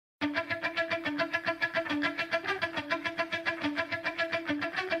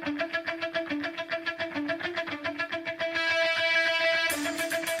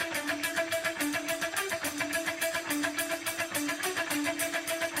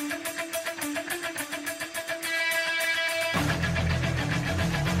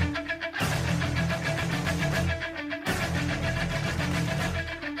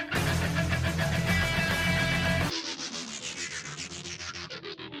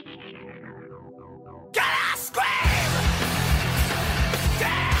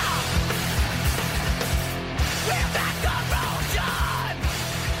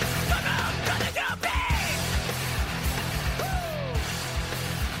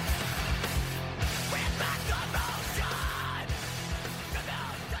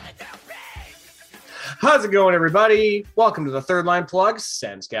How's it going, everybody? Welcome to the Third Line Plug,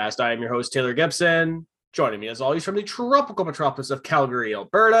 Senscast. I am your host, Taylor Gibson. Joining me, as always, from the tropical metropolis of Calgary,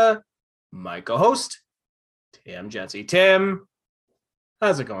 Alberta, my co-host, Tim Jetsy. Tim,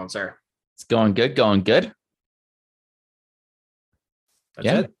 how's it going, sir? It's going good, That's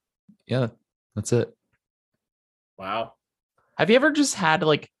it? Yeah, that's it. Wow. Have you ever just had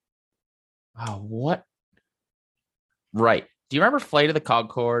what? Right. Do you remember Flight of the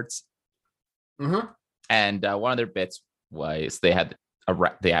Conchords? Mm-hmm. And one of their bits was they have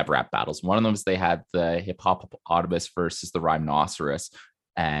rap battles. One of them is they had the hippopotamus versus the rhinoceros,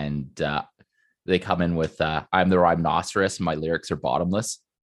 and they come in with "I'm the rhinoceros and my lyrics are bottomless."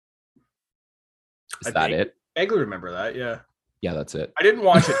 Is that it? I vaguely remember that. Yeah, that's it. I didn't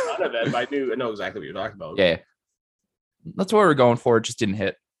watch a ton of it, but I know exactly what you're talking about. Yeah, that's what we were going for. It just didn't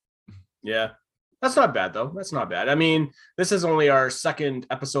hit. Yeah. That's not bad, though. That's not bad. I mean, this is only our second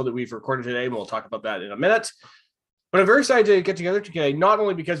episode that we've recorded today, and we'll talk about that in a minute. But I'm very excited to get together today, not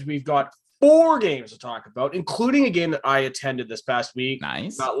only because we've got 4 games to talk about, including a game that I attended this past week.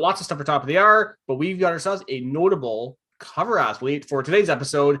 Nice. Got lots of stuff for top of the hour, but we've got ourselves a notable cover athlete for today's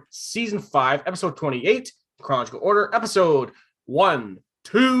episode, Season 5, Episode 28, chronological order, Episode 1,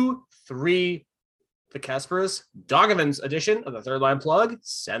 2, 3, the Kasparas Doggovins edition of the Third Line Plug,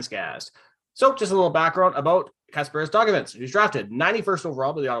 Senscast. So just a little background about Kasparas Doggovins. He was drafted 91st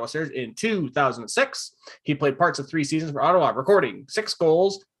overall by the Ottawa Senators in 2006. He played parts of 3 seasons for Ottawa, recording 6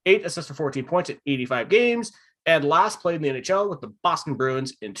 goals, 8 assists for 14 points in 85 games, and last played in the NHL with the Boston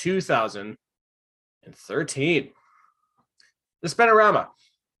Bruins in 2013. The Spinorama.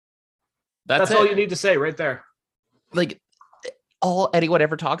 That's all you need to say right there. Like, all anyone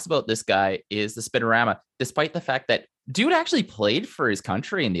ever talks about this guy is the Spinorama, despite the fact that dude actually played for his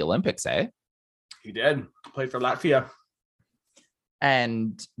country in the Olympics, eh? He did. Played for Latvia.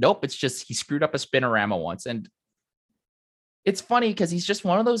 And nope, it's just he screwed up a Spinorama once. And it's funny because he's just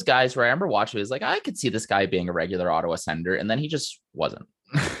one of those guys where I remember watching it, was like, I could see this guy being a regular Ottawa Senator, and then he just wasn't.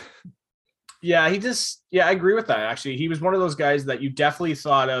 I agree with that, actually. He was one of those guys that you definitely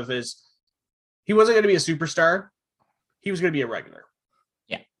thought of as he wasn't going to be a superstar. He was going to be a regular.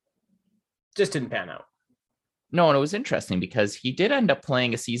 Yeah. Just didn't pan out. No, and it was interesting because he did end up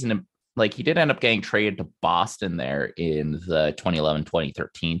playing a season, he did end up getting traded to Boston there in the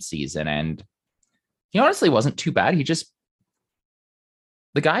 2011-2013 season, and he honestly wasn't too bad. The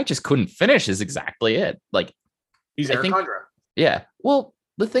guy just couldn't finish is exactly it. He's Eric Condra. Yeah. Well,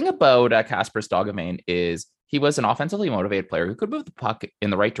 the thing about Kasparas Doggovin is he was an offensively motivated player who could move the puck in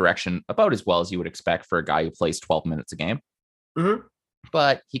the right direction about as well as you would expect for a guy who plays 12 minutes a game. Mm-hmm.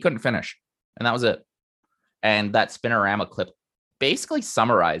 But he couldn't finish, and that was it. And that Spinorama clip basically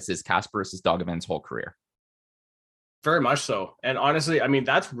summarizes Kasparas Doggovin's whole career. Very much so. And honestly, I mean,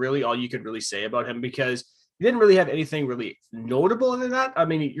 that's really all you could really say about him because he didn't really have anything really notable in that. I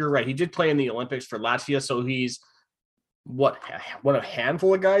mean, you're right. He did play in the Olympics for Latvia. So he's one of a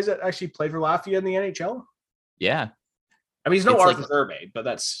handful of guys that actually played for Latvia in the NHL. Yeah. I mean, he's no Arthur Verbeek, but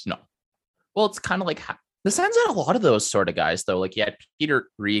that's no. Well, it's kind of like the Sens had a lot of those sort of guys, though. Like, you had Peter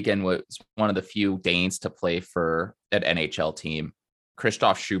Regan was one of the few Danes to play for an NHL team.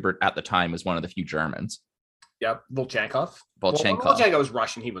 Christoph Schubert at the time was one of the few Germans. Yep, Volchenkov. Volchenkov was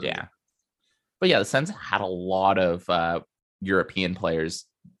Russian. He was. Yeah. But yeah, the Sens had a lot of European players,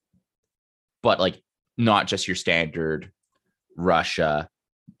 but not just your standard Russia,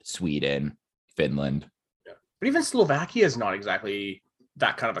 Sweden, Finland. Yeah. But even Slovakia is not exactly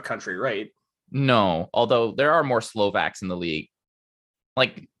that kind of a country, right? No, although there are more Slovaks in the league.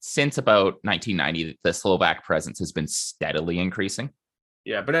 Since about 1990, the Slovak presence has been steadily increasing.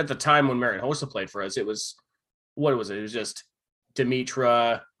 Yeah, but at the time when Marian Hossa played for us, it was, what was it? It was just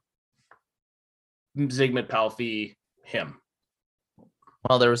Dimitra, Zygmunt Palffy, him.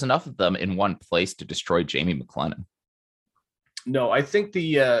 Well, there was enough of them in one place to destroy Jamie McLennan. No, I think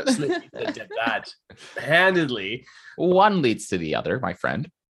the did that handedly. One leads to the other, my friend.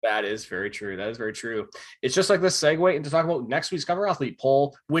 That is very true. It's just like this segue into talk about next week's cover athlete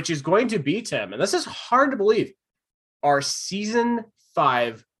poll, which is going to be, Tim, and this is hard to believe, our season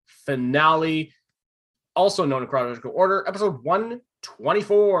 5 finale, also known in chronological order, episode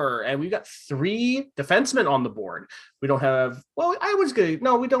 124. And we've got 3 defensemen on the board. We don't have, we got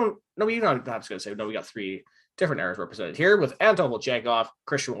 3 different eras represented here with Anton Volchenkov,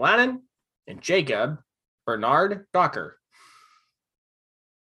 Christian Wolanin, and Jacob Bernard Docker.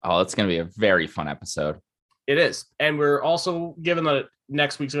 Oh, it's going to be a very fun episode. It is. And we're also, given that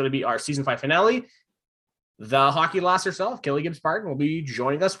next week's going to be our season 5 finale, the hockey lass herself, Kelly Gibbs Barton, will be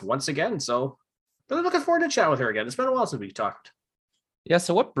joining us once again. So really looking forward to chat with her again. It's been a while since we talked. Yeah.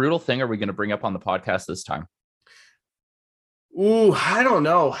 So what brutal thing are we going to bring up on the podcast this time? Ooh, I don't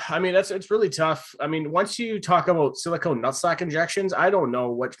know. I mean, it's really tough. I mean, once you talk about silicone nutsack injections, I don't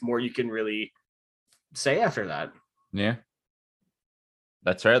know what more you can really say after that. Yeah.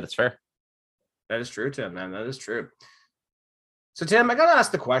 That's fair. That's fair. That is true, Tim, man. That is true. So, Tim, I gotta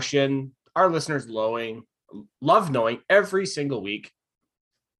ask the question. Our listeners love knowing every single week.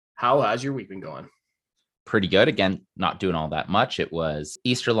 How has your week been going? Pretty good. Again, not doing all that much. It was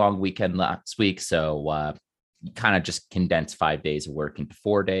Easter long weekend last week, so kind of just condensed 5 days of work into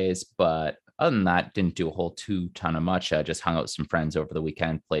 4 days. But other than that, didn't do a whole ton of much. Just hung out with some friends over the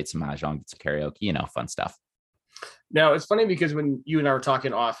weekend, played some mahjong, did some karaoke, fun stuff. Now, it's funny because when you and I were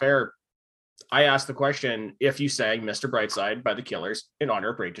talking off air, I asked the question if you sang Mr. Brightside by the Killers in honor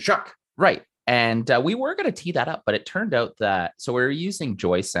of Braid to Chuck. Right. And we were going to tee that up, but it turned out that so we're using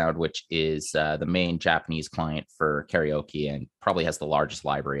Joy Sound, which is the main Japanese client for karaoke and probably has the largest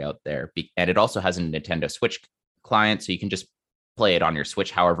library out there. And it also has a Nintendo Switch client, so you can just play it on your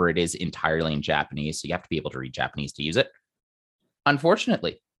Switch. However, it is entirely in Japanese, so you have to be able to read Japanese to use it.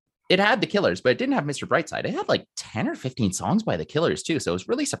 Unfortunately, it had the Killers, but it didn't have Mr. Brightside. It had like 10 or 15 songs by the Killers too, so it was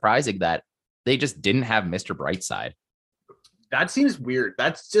really surprising that they just didn't have Mr. Brightside. That seems weird.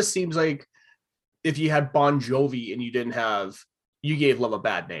 That just seems like if you had Bon Jovi and you gave Love a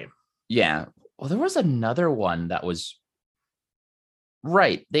Bad Name. Yeah. Well, there was another one that was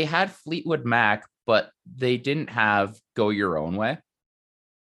right. They had Fleetwood Mac, but they didn't have Go Your Own Way.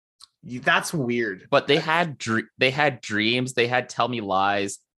 That's weird. But they had Dreams. They had Tell Me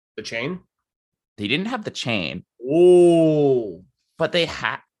Lies. The Chain? They didn't have The Chain. Oh. But they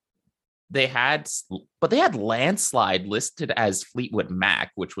had Landslide listed as Fleetwood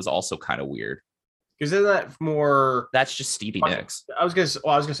Mac, which was also kind of weird. Isn't that more? That's just Stevie Nicks. I was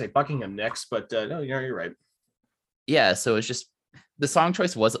gonna say Buckingham Nicks, but no, you're right. Yeah, so it's just the song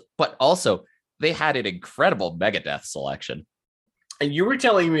choice was, but also they had an incredible Megadeth selection. And you were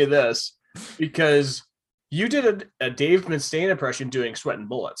telling me this because you did a Dave Mustaine impression doing Sweat and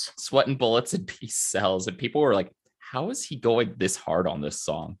Bullets. Sweat and Bullets and Peace Sells, and people were like, "How is he going this hard on this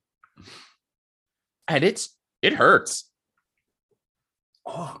song?" And it hurts.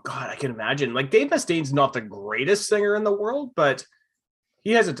 Oh God, I can imagine. Like Dave Mustaine's not the greatest singer in the world, but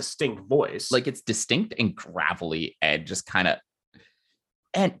he has a distinct voice. Like it's distinct and gravelly and just kind of.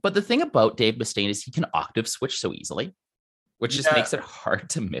 But the thing about Dave Mustaine is he can octave switch so easily, which just makes it hard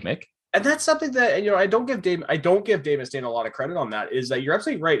to mimic. And that's something that I don't give Dave Mustaine a lot of credit on. That is that you're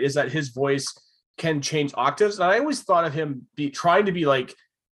absolutely right. Is that his voice can change octaves? And I always thought of him trying to be like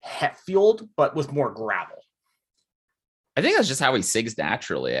Hetfield, but with more gravel. I think that's just how he sings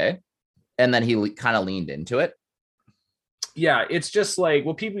naturally, eh? And then he kind of leaned into it. Yeah, it's just like,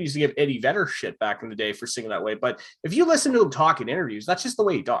 well, people used to give Eddie Vedder shit back in the day for singing that way. But if you listen to him talk in interviews, that's just the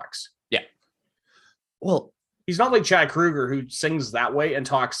way he talks. Yeah. Well, he's not like Chad Kruger who sings that way and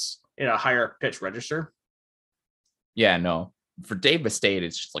talks in a higher pitch register. Yeah, no. For Dave Mustaine,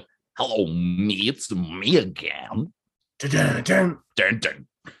 it's just like, hello, me, it's me again. Dun, dun. Dun, dun.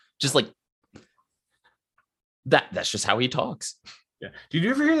 Just like that's just how he talks. Yeah. Did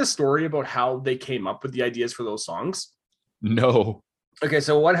you ever hear the story about how they came up with the ideas for those songs? No. Okay,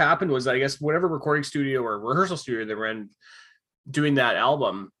 so what happened was, I guess, whatever recording studio or rehearsal studio they were in doing that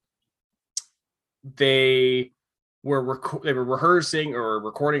album, they were rehearsing or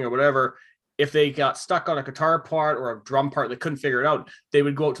recording or whatever. If they got stuck on a guitar part or a drum part, they couldn't figure it out, they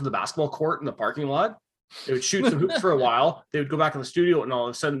would go out to the basketball court in the parking lot. They would shoot some hoops for a while. They would go back in the studio, and all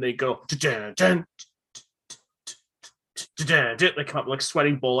of a sudden they go, dun, dun, dun, dun, they come up like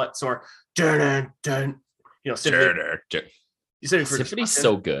sweating bullets or dun, dun, Symphony's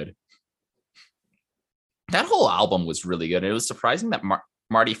so good. That whole album was really good. It was surprising that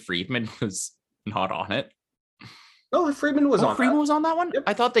Marty Friedman was not on it. No, Friedman was on. Friedman was on that one. Yep.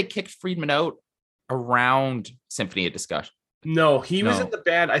 I thought they kicked Friedman out around Symphony of Discussion. No, he was in the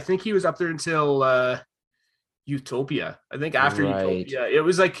band. I think he was up there until Utopia. I think after Utopia, it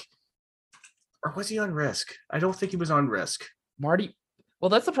was like, or was he on Risk? I don't think he was on Risk. Marty. Well,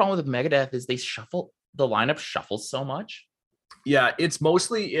 that's the problem with Megadeth is the lineup shuffles so much. Yeah, it's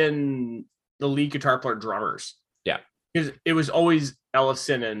mostly in the lead guitar player drummers. Yeah, because it was always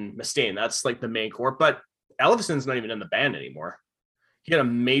Ellefson and Mustaine. That's like the main core, but Ellefson's not even in the band anymore. He had a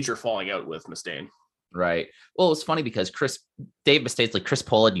major falling out with Mustaine. Right. Well, it was funny because Dave Mustaine's like, Chris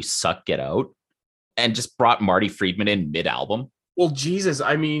Poland, you suck, get out, and just brought Marty Friedman in mid-album. Well, Jesus,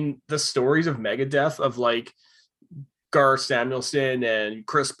 I mean, the stories of Megadeth of like Gar Samuelson and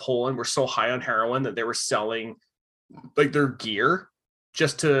Chris Poland were so high on heroin that they were selling like their gear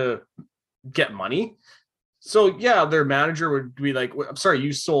just to get money. So yeah, their manager would be like, "I'm sorry,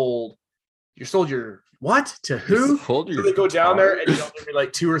 you sold your what to who?" Hold So your they go down there, and car. there'd be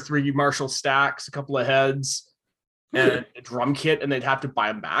like 2 or 3 Marshall stacks, a couple of heads, and a drum kit, and they'd have to buy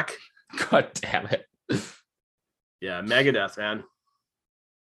them back. God damn it. Yeah, Megadeth, man,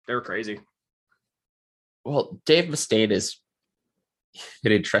 they were crazy. Well, Dave Mustaine is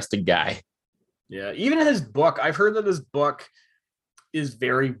an interesting guy. Yeah, even his book, I've heard that his book is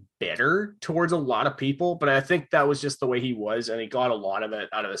very bitter towards a lot of people, but I think that was just the way he was, and he got a lot of it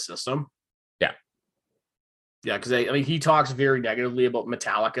out of the system. Yeah. Yeah, because I mean, he talks very negatively about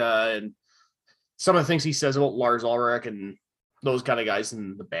Metallica and some of the things he says about Lars Ulrich and those kind of guys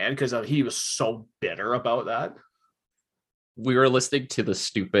in the band, because he was so bitter about that. We were listening to the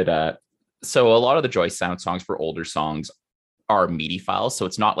stupid so a lot of the Joy Sound songs for older songs are MIDI files, so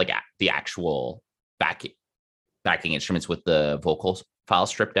it's not like the actual backing instruments with the vocal file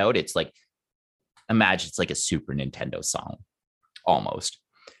stripped out. It's like, imagine it's like a Super Nintendo song almost.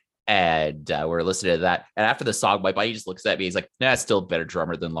 And we're listening to that, and after the song, my buddy just looks at me, he's like, nah, still a better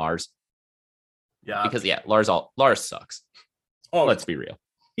drummer than Lars. Yeah, because Lars sucks. Oh, let's be real,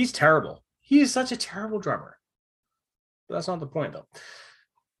 he's terrible. He is such a terrible drummer. But that's not the point, though.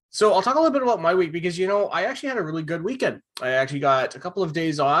 So I'll talk a little bit about my week, because I actually had a really good weekend. I actually got a couple of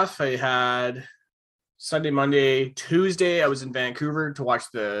days off. I had Sunday, Monday, Tuesday. I was in Vancouver to watch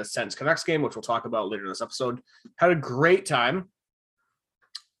the Sens Canucks game, which we'll talk about later in this episode. Had a great time.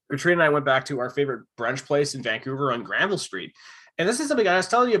 Katrina and I went back to our favorite brunch place in Vancouver on Granville Street. And this is something I was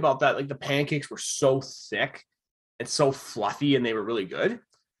telling you about, that like the pancakes were so thick and so fluffy, and they were really good.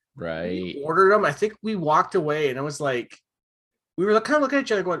 right? We ordered them. I think we walked away, and I was like, we were kind of looking at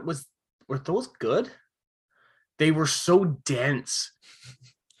each other going, were those good? They were so dense,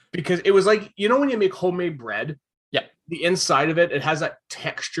 because it was like, when you make homemade bread, yeah, the inside of it has that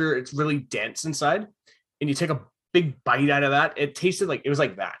texture. It's really dense inside, and you take a big bite out of that. It tasted like, it was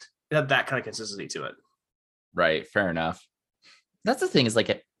like that. It had that kind of consistency to it. Right. Fair enough. That's the thing, is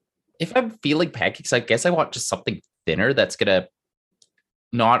like, if I'm feeling pancakes, I guess I want just something thinner that's gonna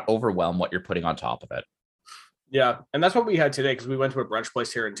not overwhelm what you're putting on top of it. Yeah, and that's what we had today, because we went to a brunch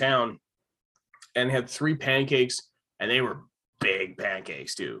place here in town and had 3 pancakes, and they were big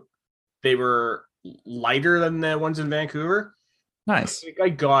pancakes too. They were lighter than the ones in Vancouver. Nice. I think I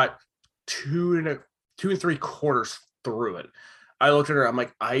got 2 3/4 through it. I looked at her. I'm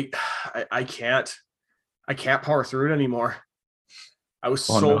like, I can't power through it anymore. I was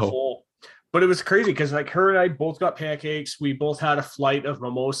full. But it was crazy, because like her and I both got pancakes. We both had a flight of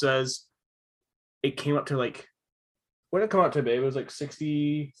mimosas. It came up to like, what did it come out to, babe? It was like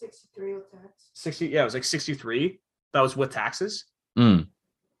 63 with tax. 60. Yeah, it was like 63. That was with taxes. Mm.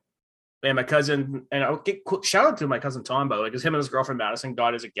 And my cousin, and I'll shout out to my cousin Tom, by the way, because him and his girlfriend Madison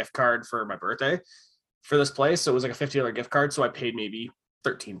got as a gift card for my birthday for this place. So it was like a $50 gift card. So I paid maybe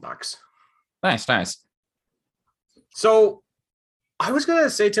 $13. Nice. So I was going to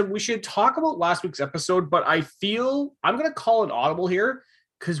say, Tim, we should talk about last week's episode, but I feel I'm going to call an audible here,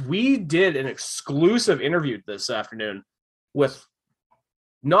 because we did an exclusive interview this afternoon with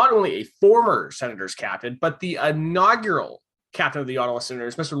not only a former Senators captain, but the inaugural captain of the Ottawa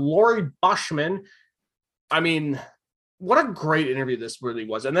Senators, Mr. Laurie Bushman. I mean, what a great interview this really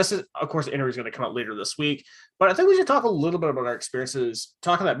was. And this is, of course, the interview is going to come out later this week, but I think we should talk a little bit about our experiences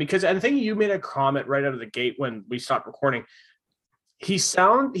talking that, because I think you made a comment right out of the gate when we stopped recording. He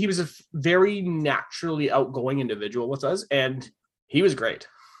was a very naturally outgoing individual with us, and he was great.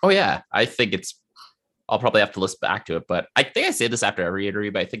 Oh yeah, I think I'll probably have to listen back to it, but I think I say this after every interview,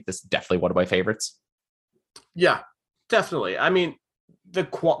 but I think this is definitely one of my favorites. Yeah, definitely. I mean,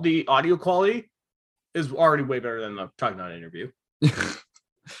 the audio quality is already way better than the Tug Knot interview.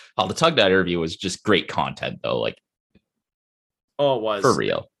 Oh, the Tug Knot interview was just great content, though. Like, oh, it was for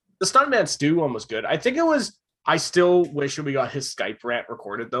real. The Stuntman Stu one was good. I think it was. I still wish we got his Skype rant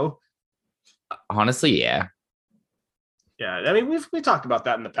recorded, though. Honestly, yeah. Yeah, I mean, we talked about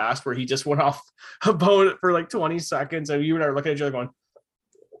that in the past, where he just went off about it for like 20 seconds, and you and I are looking at each other going,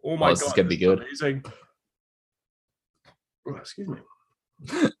 "Oh my god, this is gonna be good." Amazing." Oh, excuse me.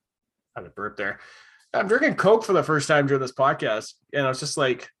 Had a burp there. I'm drinking Coke for the first time during this podcast, and I was just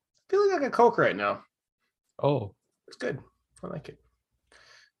like, feeling like a Coke right now. Oh, it's good. I like it.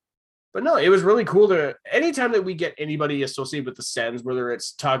 But no, it was really cool to anytime that we get anybody associated with the Sens, whether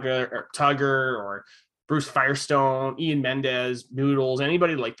it's Tugger or Bruce Firestone, Ian Mendez, Noodles,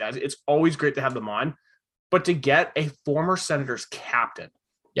 anybody like that, it's always great to have them on. But to get a former Senators captain,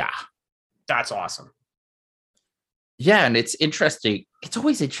 yeah, that's awesome. Yeah, and it's interesting. It's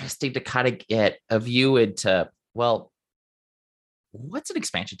always interesting to kind of get a view into, well, what's an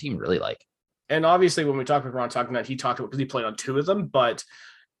expansion team really like? And obviously, when we talked with Ron Tucknut, he talked about because he played on 2 of them, but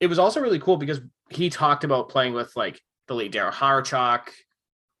it was also really cool because he talked about playing with like the late Daryl Harachuk,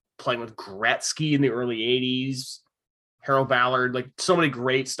 playing with Gretzky in the early 80s, Harold Ballard, like so many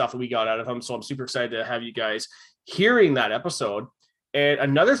great stuff that we got out of him. So I'm super excited to have you guys hearing that episode. And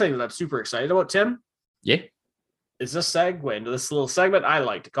another thing that I'm super excited about, Tim, is this segue into this little segment I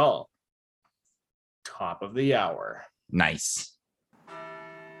like to call Top of the Hour. Nice.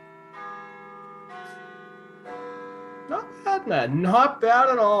 Not bad, man. Not bad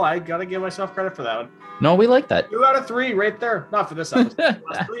at all. I got to give myself credit for that one. No, we like that. 2 out of 3 right there. Not for this episode.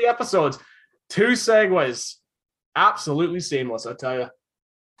 Last 3 episodes. 2 segues. Absolutely seamless, I tell you.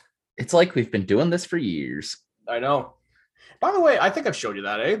 It's like we've been doing this for years. I know. By the way, I think I've showed you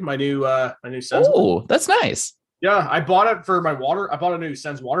that, my new Sens. Oh, that's nice. Yeah, I bought it for my water. I bought a new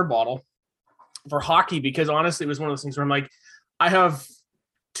Sens water bottle for hockey because honestly, it was one of those things where I'm like, I have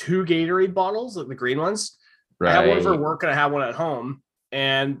 2 Gatorade bottles, like the green ones. Right. I have one for work and I have one at home.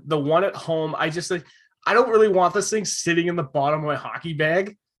 And the one at home, I just like, I don't really want this thing sitting in the bottom of my hockey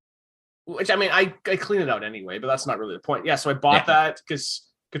bag, which I mean, I clean it out anyway, but that's not really the point. Yeah, so I bought that because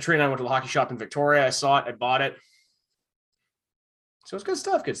Katrina and I went to the hockey shop in Victoria. I saw it, I bought it. So it's good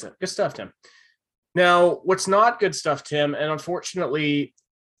stuff, good stuff, Tim. Now, what's not good stuff, Tim, and unfortunately,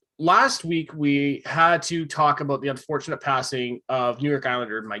 last week we had to talk about the unfortunate passing of New York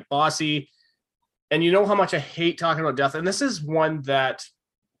Islander Mike Bossy. And you know how much I hate talking about death. And this is one that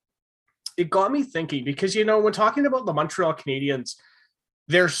it got me thinking because, when talking about the Montreal Canadiens,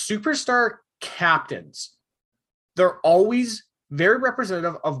 their superstar captains, they're always very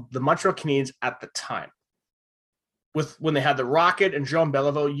representative of the Montreal Canadiens at the time. When they had the Rocket and Jean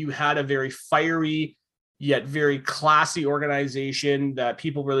Beliveau, you had a very fiery yet very classy organization that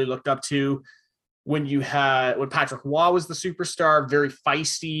people really looked up to. When Patrick Waugh was the superstar, very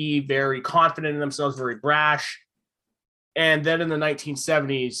feisty, very confident in themselves, very brash. And then in the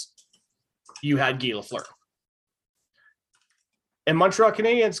 1970s, you had Guy Lafleur. And Montreal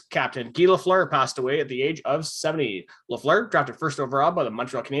Canadiens captain Guy Lafleur passed away at the age of 70. Lafleur, drafted first overall by the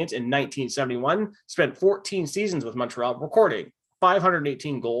Montreal Canadiens in 1971, spent 14 seasons with Montreal, recording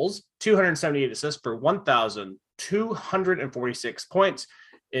 518 goals, 278 assists for 1,246 points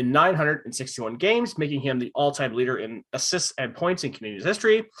in 961 games, making him the all-time leader in assists and points in Canadiens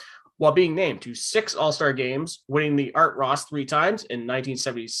history, while being named to 6 All-Star games, winning the Art Ross 3 times in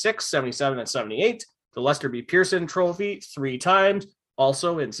 1976, 77, and 78, the Lester B. Pearson Trophy 3 times,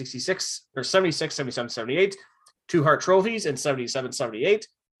 also in 76, 77, 78, 2 Hart Trophies in 77, 78,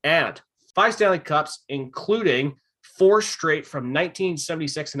 and 5 Stanley Cups, including 4 straight from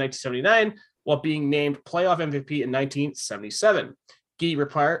 1976 to 1979, while being named playoff MVP in 1977. Guy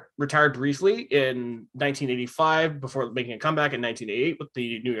retired briefly in 1985 before making a comeback in 1988 with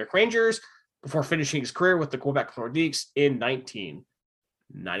the New York Rangers, before finishing his career with the Quebec Nordiques in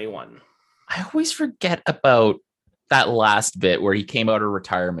 1991. I always forget about that last bit where he came out of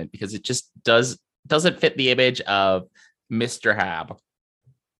retirement because it just doesn't fit the image of Mr. Hab.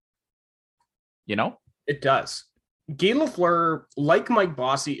 It does. Guy Lafleur, like Mike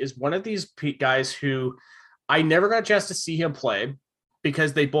Bossy, is one of these guys who I never got a chance to see him play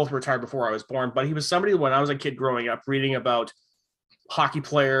because they both retired before I was born. But he was somebody when I was a kid growing up, reading about hockey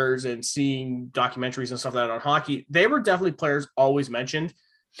players and seeing documentaries and stuff like that on hockey. They were definitely players always mentioned.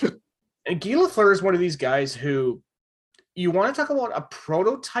 And Guy Lafleur is one of these guys who you want to talk about a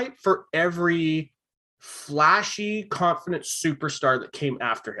prototype for every flashy, confident superstar that came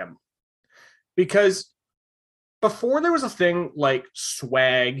after him. Because before there was a thing like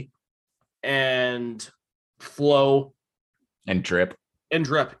swag and flow and drip, it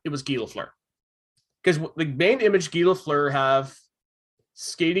was Guy Lafleur. Because the main image Guy Lafleur have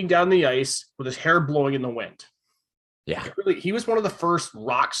skating down the ice with his hair blowing in the wind. Yeah. He was one of the first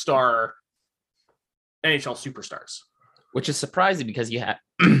rock star NHL superstars. Which is surprising because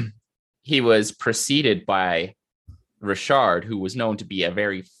he was preceded by Richard, who was known to be a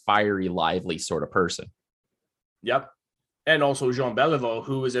very fiery, lively sort of person. Yep. And also Jean Beliveau,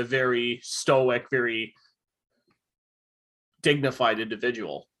 who was a very stoic, very dignified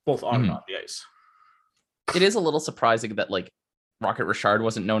individual, both on and off the ice. It is a little surprising that Rocket Richard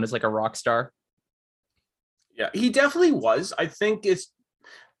wasn't known as a rock star. Yeah, he definitely was. I think it's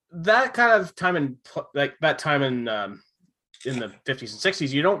that kind of time in that time in the 50s and 60s.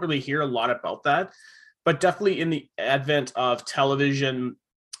 You don't really hear a lot about that, but definitely in the advent of television,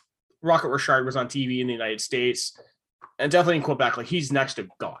 Rocket Richard was on TV in the United States and definitely in Quebec. He's next to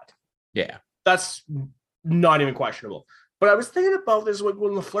God. Yeah, that's not even questionable. But I was thinking about this when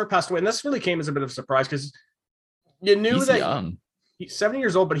Lafleur passed away, and this really came as a bit of a surprise because you knew he's that young. He's 70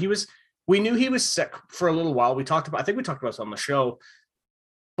 years old, but he was we knew he was sick for a little while. I think we talked about this on the show,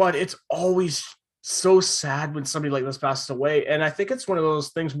 but it's always so sad when somebody like this passes away. And I think it's one of those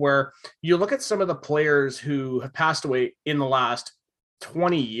things where you look at some of the players who have passed away in the last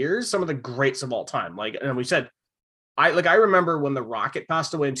 20 years, some of the greats of all time. Like, and we said, I remember when the Rocket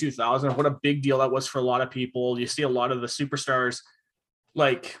passed away in 2000, what a big deal that was for a lot of people. You see a lot of the superstars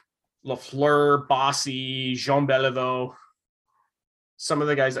like Lafleur, Bossy, Jean Beliveau, some of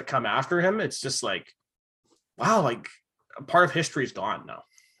the guys that come after him. It's just like, wow, like a part of history is gone now.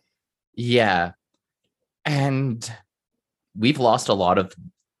 Yeah. And we've lost a lot of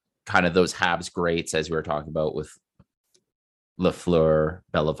kind of those Habs greats, as we were talking about with Lafleur,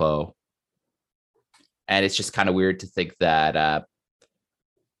 Beliveau. And it's just kind of weird to think that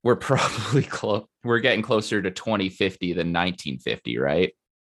we're probably we're getting closer to 2050 than 1950, right?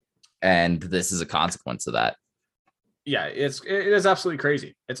 And this is a consequence of that. Yeah, it is absolutely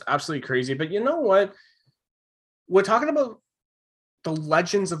crazy. It's absolutely crazy. But you know what? We're talking about the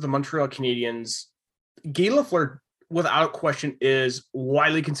legends of the Montreal Canadiens. Guy Lafleur, without question, is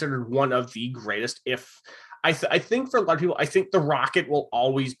widely considered one of the greatest. If I think for a lot of people, I think the Rocket will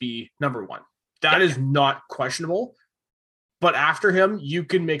always be number one. That is not questionable. But after him, you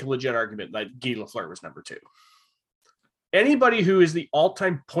can make a legit argument that Guy Lafleur was number two. Anybody who is the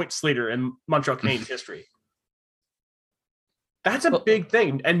all-time points leader in Montreal Canadiens history, that's a big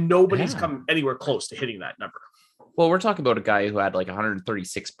thing, and nobody's come anywhere close to hitting that number. Well, we're talking about a guy who had like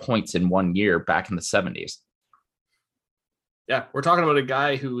 136 points in 1 year back in the 70s. Yeah, we're talking about a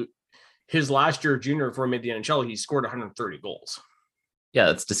guy who his last year junior before he made the NHL, he scored 130 goals. Yeah,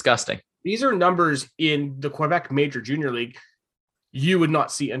 that's disgusting. These are numbers in the Quebec Major Junior League you would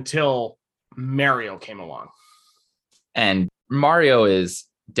not see until Mario came along. And Mario is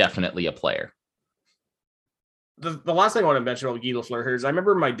definitely a player. The last thing I want to mention about Guy Lafleur here is I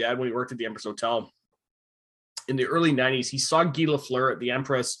remember my dad, when he worked at the Empress Hotel in the early 90s, he saw Guy Lafleur at the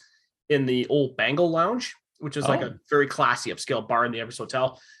Empress in the old Bangle Lounge, which is like a very classy upscale bar in the Empress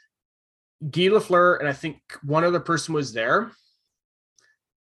Hotel. Guy Lafleur and I think one other person was there.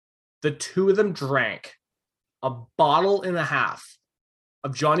 The two of them drank a bottle and a half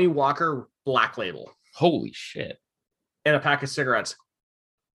of Johnny Walker Black Label. Holy shit. And a pack of cigarettes.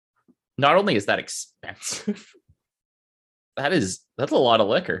 Not only is that expensive, that's a lot of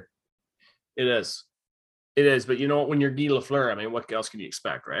liquor. It is. It is. But you know what? When you're Guy Lafleur, I mean, what else can you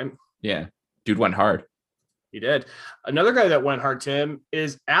expect, right? Yeah. Dude went hard. He did. Another guy that went hard, Tim,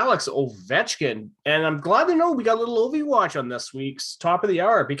 is Alex Ovechkin. And I'm glad to know we got a little Ovi watch on this week's top of the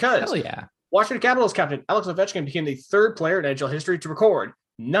hour because Washington Capitals captain Alex Ovechkin became the third player in NHL history to record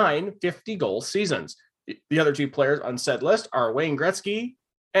 9 50-goal seasons. The other two players on said list are Wayne Gretzky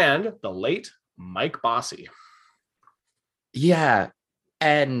and the late Mike Bossy. Yeah.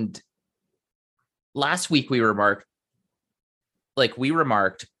 And last week we remarked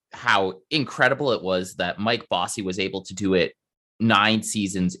how incredible it was that Mike Bossy was able to do it 9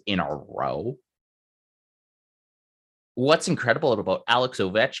 seasons in a row. What's incredible about Alex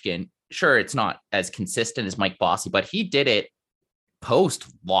Ovechkin, sure, it's not as consistent as Mike Bossy, but he did it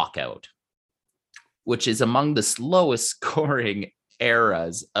post-lockout, which is among the slowest scoring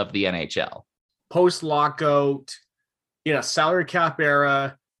eras of the NHL. Post-lockout, in a salary cap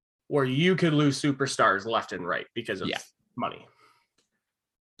era where you could lose superstars left and right because of money.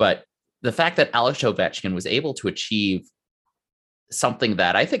 But the fact that Alex Ovechkin was able to achieve something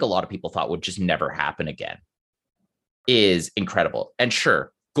that I think a lot of people thought would just never happen again is incredible. And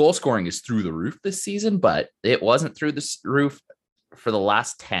sure, goal scoring is through the roof this season, but it wasn't through the roof for the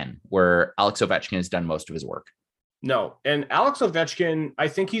last 10 where Alex Ovechkin has done most of his work. No. And Alex Ovechkin, I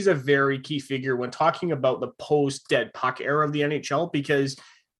think he's a very key figure when talking about the post-dead puck era of the NHL because,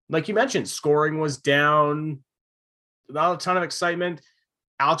 like you mentioned, scoring was down, not a ton of excitement.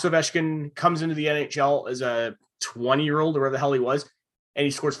 Alex Ovechkin comes into the NHL as a 20-year-old or whatever the hell he was, and he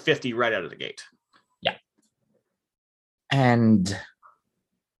scores 50 right out of the gate. Yeah. And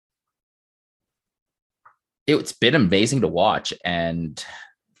it's been amazing to watch, and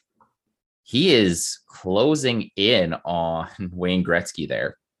he is closing in on Wayne Gretzky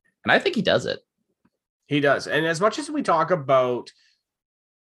there. And I think he does it. He does. And as much as we talk about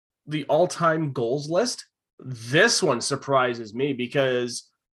the all-time goals list, this one surprises me because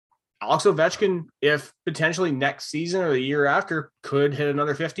Alex Ovechkin, if potentially next season or the year after, could hit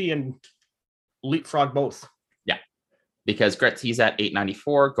another 50 and leapfrog both. Yeah. Because Gretzky's at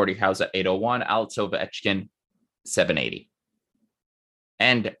 894, Gordie Howe's at 801, Alex Ovechkin 780.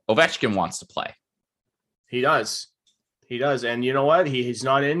 And Ovechkin wants to play. He does. He does. And you know what? He's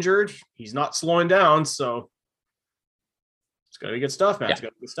not injured. He's not slowing down. So it's going to be good stuff, man. Yeah. It's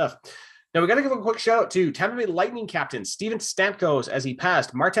going to be good stuff. Now we got to give a quick shout out to Tampa Bay Lightning captain Steven Stamkos as he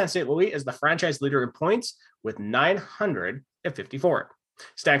passed Martin St. Louis as the franchise leader in points with 954.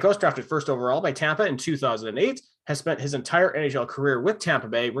 Stamkos, drafted first overall by Tampa in 2008, has spent his entire NHL career with Tampa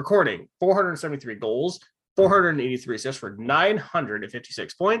Bay, recording 473 goals, 483 assists for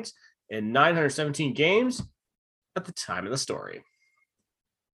 956 points in 917 games at the time of the story.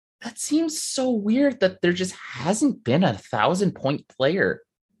 That seems so weird that there just hasn't been a 1,000-point player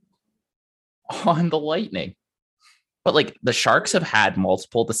on the Lightning. But like the Sharks have had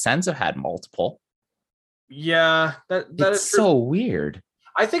multiple, the Sens have had multiple. Yeah, that it's is true. so weird.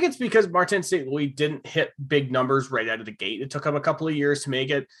 I think it's because Martin St. Louis didn't hit big numbers right out of the gate. It took him a couple of years to make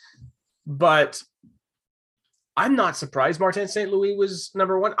it. But I'm not surprised Martin St. Louis was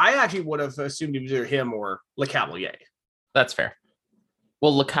number one. I actually would have assumed it was either him or Lecavalier. That's fair.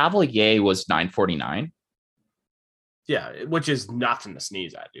 Well, Lecavalier was 949. Yeah, which is nothing to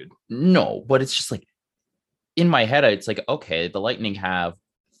sneeze at, dude. No, but it's just like in my head, it's like, okay, the Lightning have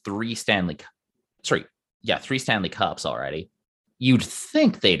three Stanley Cups already. You'd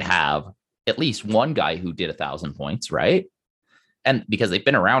think they'd have at least one guy who did 1,000 points, right? And because they've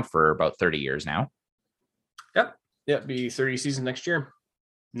been around for about 30 years now. Yep, be 30 season next year.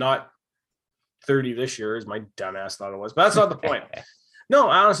 Not 30 this year, as my dumbass thought it was. But that's not the point. No,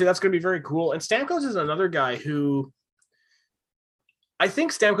 honestly, that's going to be very cool. And Stamkos is another guy who I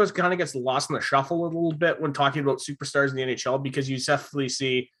think Stamkos kind of gets lost in the shuffle a little bit when talking about superstars in the NHL, because you definitely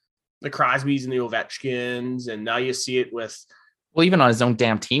see the Crosbys and the Ovechkins, and now you see it with even on his own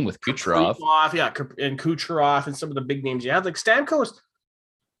damn team with Kucherov. And Kucherov and some of the big names you have. Like Stamkos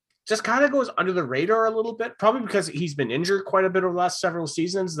just kind of goes under the radar a little bit, probably because he's been injured quite a bit over the last several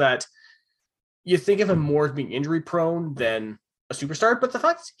seasons, that you think of him more as being injury prone than a superstar. But the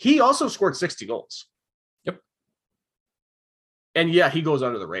fact is, he also scored 60 goals. Yep. And yeah, he goes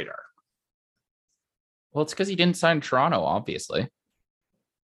under the radar. Well, it's because he didn't sign Toronto, obviously.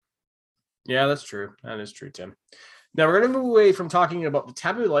 Yeah, that's true. That is true, Tim. Now we're going to move away from talking about the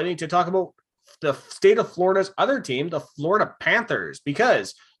Tampa Bay Lightning to talk about the state of Florida's other team, the Florida Panthers,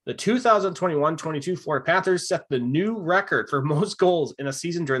 because the 2021-22 Florida Panthers set the new record for most goals in a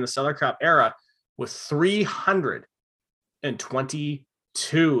season during the Stanley Cup era with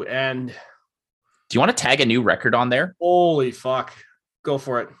 322. And do you want to tag a new record on there? Holy fuck. Go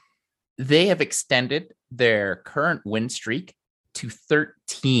for it. They have extended their current win streak to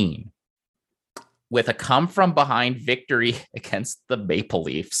 13 with a come from behind victory against the Maple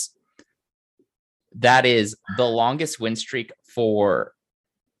Leafs. That is the longest win streak for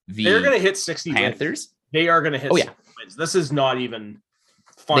they're going to hit 60 Panthers. Wins. They are going to hit 60 wins. This is not even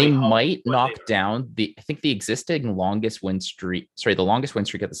funny. They might knock down I think the existing longest win streak. Sorry, the longest win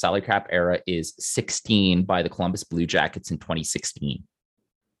streak of the salary cap era is 16 by the Columbus Blue Jackets in 2016.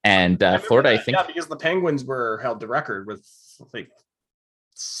 And Florida, I think. Yeah, because the Penguins were held the record with like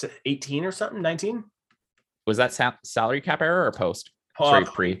 18 or something, 19. Was that salary cap era or post? Sorry,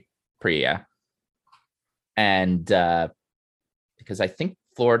 pre, yeah. And because I think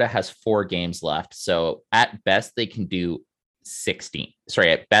Florida has 4 games left. So at best, they can do 16.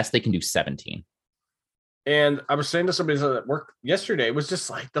 Sorry, at best, they can do 17. And I was saying to somebody at work yesterday, it was just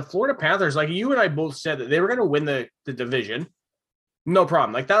like the Florida Panthers, like you and I both said that they were going to win the division. No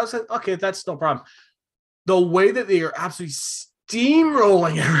problem. Like that was okay. That's no problem. The way that they are absolutely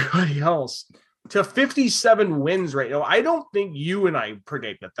steamrolling everybody else to 57 wins right now, I don't think you and I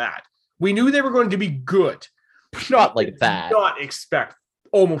predicted that. We knew they were going to be good. Not like that. Not expect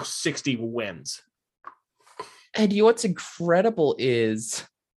almost 60 wins. And you know what's incredible is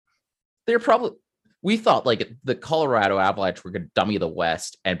we thought like the Colorado Avalanche were going to dummy the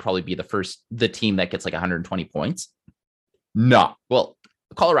West and probably be the team that gets like 120 points. No. Well,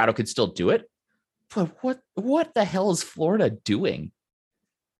 Colorado could still do it. But what the hell is Florida doing?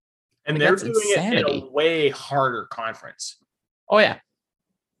 And they're doing insanity. It in a way harder conference. Oh, yeah.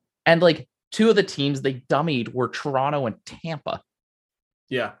 And like 2 of the teams they dummied were Toronto and Tampa.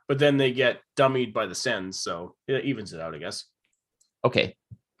 Yeah, but then they get dummied by the Sens, so it evens it out, I guess. Okay.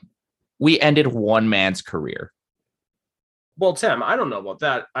 We ended one man's career. Well, Tim, I don't know about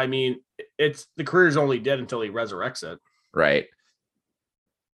that. I mean, the career's only dead until he resurrects it. Right.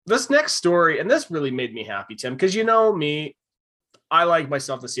 This next story, and this really made me happy, Tim, because you know me, I like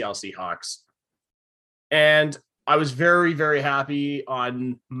myself the Seattle Seahawks. And I was very, very happy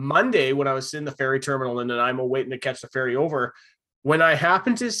on Monday when I was in the ferry terminal in Nanaimo waiting to catch the ferry over, when I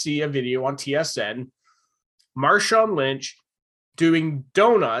happened to see a video on TSN, Marshawn Lynch doing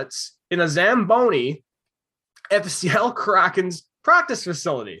donuts in a Zamboni at the Seattle Kraken's practice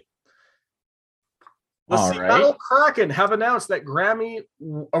facility. The All Seattle right. Kraken have announced that Grammy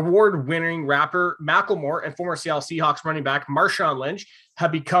award-winning rapper Macklemore and former Seattle Seahawks running back Marshawn Lynch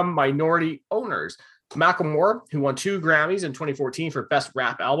have become minority owners. Macklemore, who won 2 Grammys in 2014 for Best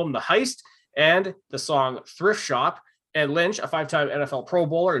Rap Album, The Heist, and the song Thrift Shop, and Lynch, a 5-time NFL Pro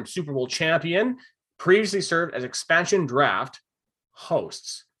Bowler and Super Bowl champion, previously served as expansion draft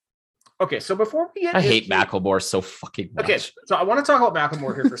hosts. Okay, so before we get I hate Macklemore so fucking much. Okay, so I want to talk about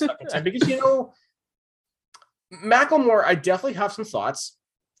Macklemore here for a second time because, Macklemore, I definitely have some thoughts.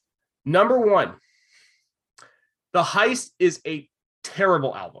 Number one, The Heist is a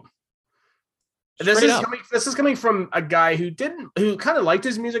terrible album. This is coming from a guy who kind of liked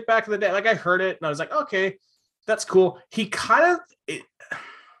his music back in the day. Like, I heard it and I was like, okay, that's cool. He kind of,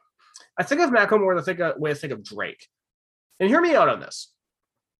 I think of Macklemore the way I think of Drake. And hear me out on this.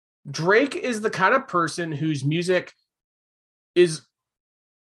 Drake is the kind of person whose music is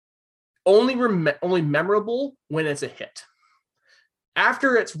only memorable when it's a hit.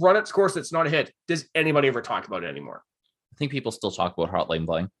 After it's run its course, it's not a hit. Does anybody ever talk about it anymore? I think people still talk about Hotline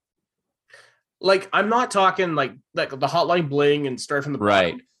Bling. Like, I'm not talking like the Hotline Bling and Start from the Bottom.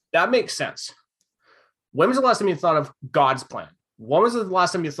 Right. That makes sense. When was the last time you thought of God's Plan? When was the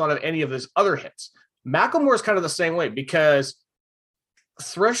last time you thought of any of his other hits? Macklemore is kind of the same way because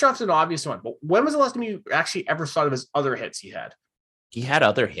Thrift Shop's an obvious one. But when was the last time you actually ever thought of his other hits he had? He had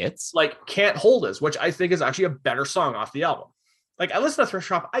other hits. Like Can't Hold Us, which I think is actually a better song off the album. Like, I listen to Thrift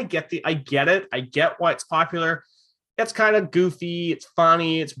Shop. I get it. I get why it's popular. It's kind of goofy. It's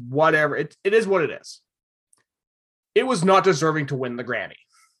funny. It's whatever. It is what it is. It was not deserving to win the Grammy.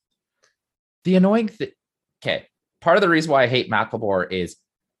 The annoying thing. Okay. Part of the reason why I hate Macklemore is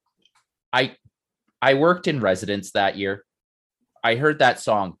I worked in residence that year. I heard that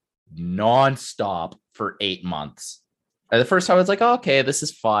song nonstop for 8 months. And the first time I was like, oh, okay, this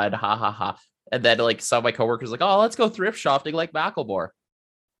is fun. Ha ha ha. And then like some of my coworkers like, oh, let's go thrift shopping like Macklemore.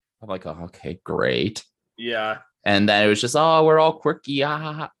 I'm like, oh, okay, great. Yeah. And then it was just, oh, we're all quirky. Ha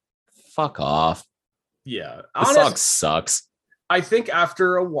ha ha. Fuck off. Yeah. The song sucks. I think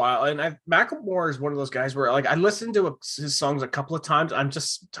after a while, and Macklemore is one of those guys where, like, I listened to his songs a couple of times. I'm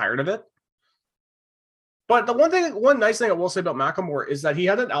just tired of it. But the one nice thing I will say about Macklemore is that he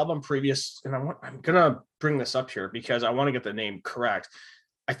had an album previous, and I'm gonna bring this up here because I want to get the name correct.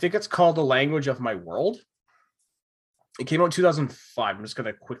 I think it's called The Language of My World. It came out in 2005. I'm just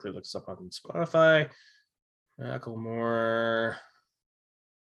gonna quickly look this up on Spotify. Macklemore.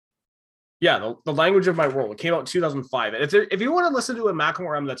 Yeah, the Language of My World. It came out in 2005. And if you want to listen to a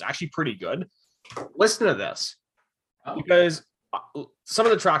Macklemore album that's actually pretty good, listen to this. Because some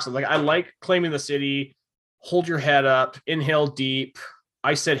of the tracks, like, I like Claiming the City, Hold Your Head Up, Inhale Deep,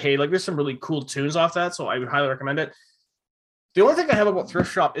 I Said Hey. Like, there's some really cool tunes off that, so I would highly recommend it. The only thing I have about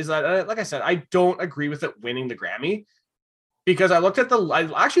Thrift Shop is that, like I said, I don't agree with it winning the Grammy because I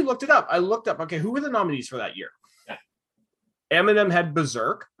actually looked it up. I looked up, okay, who were the nominees for that year? Eminem had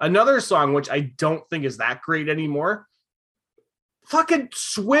Berserk, another song which I don't think is that great anymore. Fucking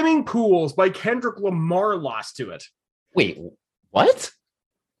Swimming Pools by Kendrick Lamar lost to it. Wait, what?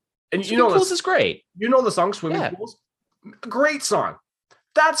 And Swimming Pools is great. You know the song Swimming Pools? Great song.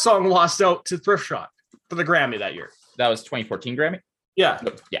 That song lost out to Thrift Shop for the Grammy that year. That was 2014 Grammy? Yeah.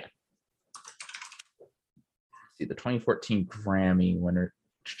 Yeah. See, the 2014 Grammy winner.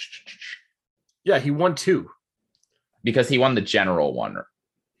 Yeah, he won 2. Because he won the general one.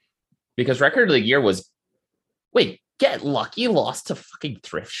 Because Record of the Year was, Get Lucky lost to fucking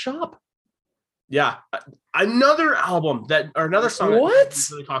Thrift Shop? Yeah. Another album or another song what? that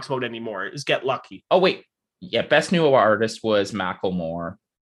nobody really talks about anymore is Get Lucky. Oh, wait. Yeah, Best New Artist was Macklemore.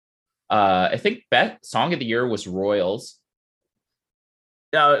 I think Best Song of the Year was Royals.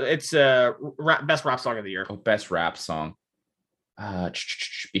 Yeah, it's Best Rap Song of the Year. Oh, Best Rap Song.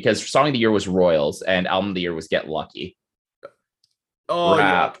 Because Song of the Year was Royals and Album of the Year was Get Lucky. Oh,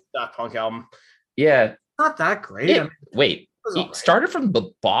 Rap. Yeah, that punk album. Yeah. Not that great. Started from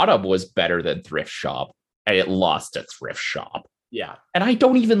the bottom was better than Thrift Shop, and it lost to Thrift Shop. Yeah. And I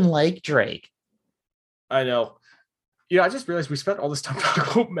don't even like Drake. I know. I just realized we spent all this time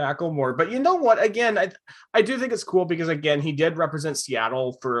talking about Macklemore, but you know what? Again, I do think it's cool because, again, he did represent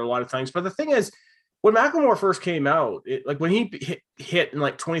Seattle for a lot of things. But the thing is, when Macklemore first came out, when he hit in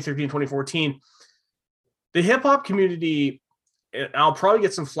like 2013, 2014, the hip hop community, and I'll probably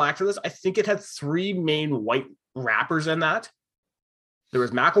get some flack for this, I think it had 3 main white rappers in that. There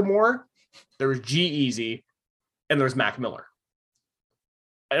was Macklemore, there was G-Eazy, and there was Mac Miller.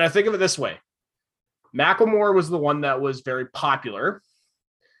 And I think of it this way. Macklemore was the one that was very popular.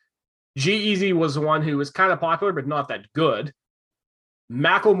 G-Eazy was the one who was kind of popular, but not that good.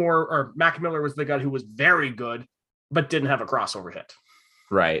 Mac Miller was the guy who was very good, but didn't have a crossover hit.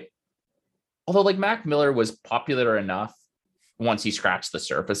 Right. Although like Mac Miller was popular enough once he scratched the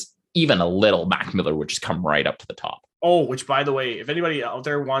surface, even a little Mac Miller would just come right up to the top. Oh, which by the way, if anybody out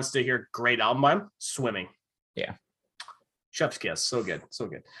there wants to hear great album by him, Swimming. Yeah. Chef's kiss. So good. So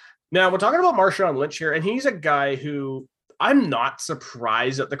good. Now we're talking about Marshawn Lynch here, and he's a guy who I'm not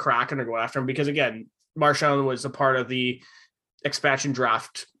surprised that the Kraken are going after him because again, Marshawn was a part of the expansion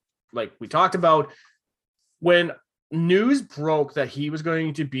draft, like we talked about. When news broke that he was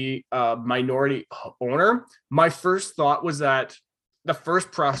going to be a minority owner, my first thought was that the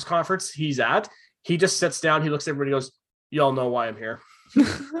first press conference he's at, he just sits down, he looks at everybody, goes, "Y'all know why I'm here."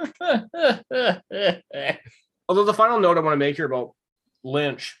 Although the final note I want to make here about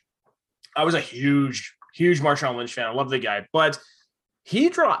Lynch, I was a huge Marshawn Lynch fan. I love the guy, but he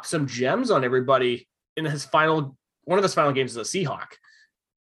dropped some gems on everybody in one of his final games as a Seahawk,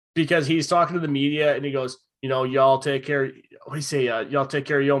 because he's talking to the media and he goes, y'all take care. What do you say? Y'all take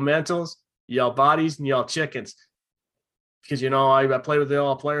care of your mentals, y'all bodies, and y'all chickens. Because, I play with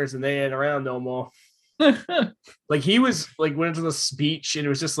all players and they ain't around no more. Like he was like went into the speech and it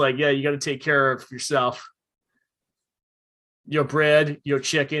was just like, yeah, you got to take care of yourself. Your bread, your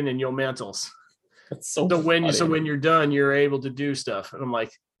chicken, and your mentals. That's so when you're done, you're able to do stuff. And I'm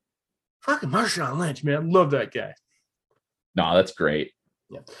like, fucking Marshawn Lynch, man. Love that guy. No, that's great.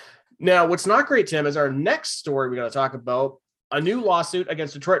 Yeah. Now, what's not great, Tim, is our next story we got to talk about. A new lawsuit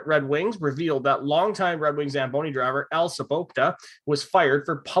against Detroit Red Wings revealed that longtime Red Wings Zamboni driver Al Sobota was fired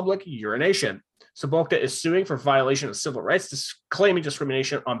for public urination. Sobota is suing for violation of civil rights, claiming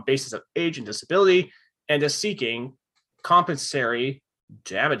discrimination on basis of age and disability, and is seeking compensatory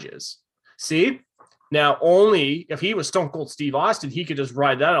damages. See? Now, only if he was Stone Cold Steve Austin, he could just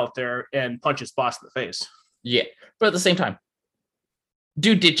ride that out there and punch his boss in the face. Yeah, but at the same time,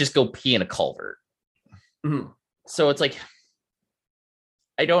 dude did just go pee in a culvert. Mm-hmm. So it's like,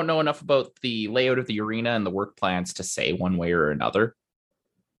 I don't know enough about the layout of the arena and the work plans to say one way or another.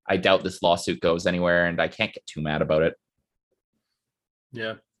 I doubt this lawsuit goes anywhere, and I can't get too mad about it.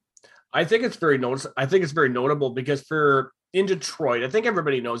 Yeah, I think it's very notable because in Detroit, I think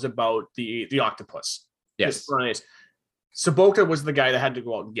everybody knows about the octopus. Yes, Sobota was the guy that had to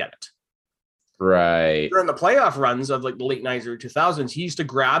go out and get it. Right. During the playoff runs of like the late 90s or 2000s, he used to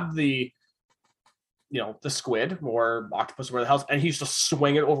grab the squid or octopus or whatever the hell, and he used to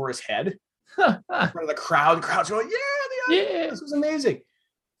swing it over his head in front of the crowd. The crowd's going, yeah, this was amazing.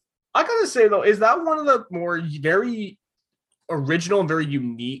 I gotta say though, is that one of the more very original and very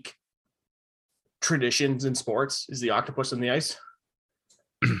unique traditions in sports? Is the octopus on the ice?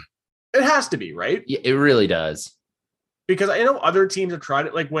 It has to be, right? Yeah, it really does. Because I know other teams have tried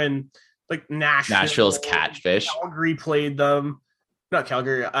it, like when Nashville's Catfish, Calgary played them. Not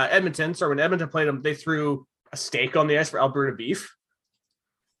Calgary, Edmonton. So when Edmonton played them, they threw a steak on the ice for Alberta beef.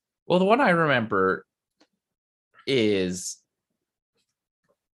 Well, the one I remember is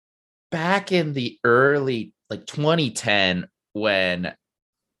back in the early, 2010, when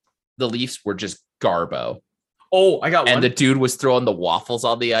the Leafs were just Garbo. Oh, I got one. And the dude was throwing the waffles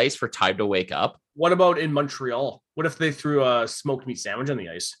on the ice for time to wake up. What about in Montreal? What if they threw a smoked meat sandwich on the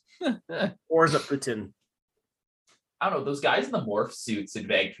ice? Or is it poutine? I don't know. Those guys in the morph suits in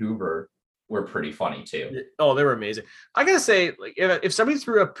Vancouver were pretty funny too. Oh, they were amazing. I gotta say, like, if somebody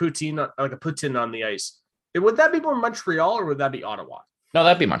threw a poutine on the ice, would that be more Montreal or would that be Ottawa? No,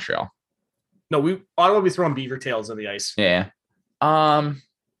 that'd be Montreal. No, Ottawa would be throwing beaver tails on the ice. Yeah.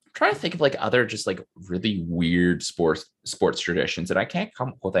 Trying to think of other just really weird sports traditions, and I can't come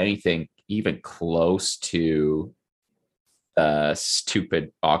up with anything even close to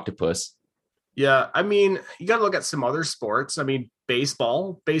stupid octopus. Yeah, I mean, you got to look at some other sports. I mean,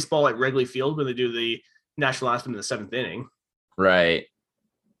 baseball at Wrigley Field when they do the national anthem in the 7th inning. Right.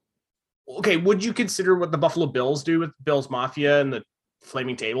 Okay, would you consider what the Buffalo Bills do with Bills Mafia and the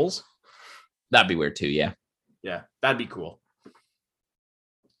flaming tables? That'd be weird too, yeah. Yeah, that'd be cool.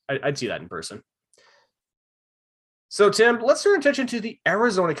 I'd see that in person. So, Tim, let's turn attention to the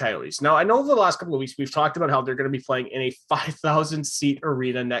Arizona Coyotes. Now, I know the last couple of weeks we've talked about how they're going to be playing in a 5,000-seat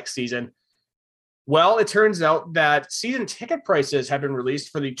arena next season. Well, it turns out that season ticket prices have been released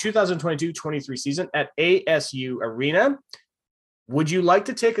for the 2022-23 season at ASU Arena. Would you like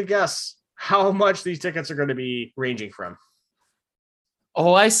to take a guess how much these tickets are going to be ranging from?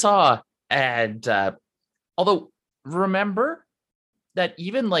 Oh, I saw. And although, remember that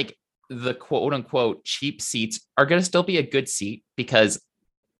even the quote unquote cheap seats are going to still be a good seat because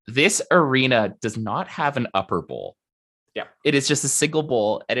this arena does not have an upper bowl. Yeah. It is just a single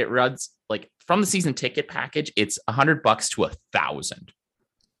bowl, and it runs from the season ticket package. It's $100 to $1,000.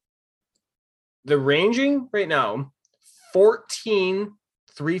 The ranging right now,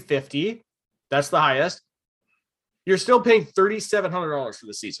 14,350. That's the highest. You're still paying $3,700 for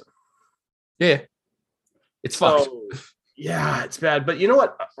the season. Yeah. It's fucked. Yeah, it's bad. But you know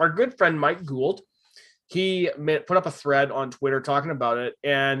what? Our good friend Mike Gould, he put up a thread on Twitter talking about it.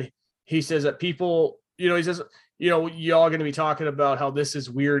 And he says that people, he says, y'all going to be talking about how this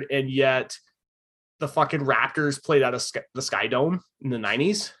is weird. And yet the fucking Raptors played out of the Sky Dome in the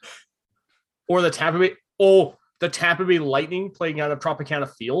 90s. Or the Tampa Bay Lightning playing out of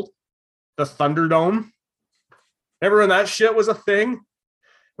Tropicana Field, the Thunderdome. Remember when that shit was a thing?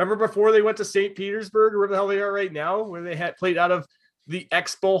 Remember before they went to St. Petersburg, or where the hell they are right now, where they had played out of the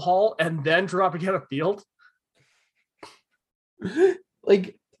Expo Hall and then Tropicana Field?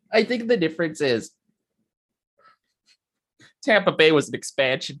 Like, I think the difference is Tampa Bay was an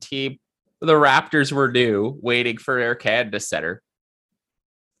expansion team. The Raptors were new, waiting for Air Canada Center.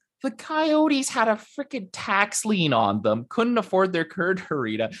 The Coyotes had a freaking tax lien on them, couldn't afford their current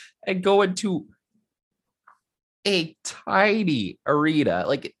arena, and go into a tiny arena.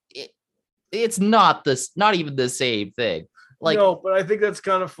 Like, it's not even the same thing. Like, no, but I think that's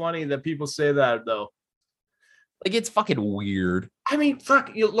kind of funny that people say that, though. Like, it's fucking weird. I mean,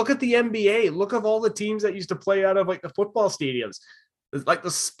 fuck, you look at the NBA. Look at all the teams that used to play out of like the football stadiums. Like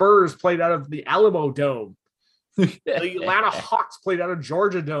the Spurs played out of the Alamo Dome. The Atlanta Hawks played out of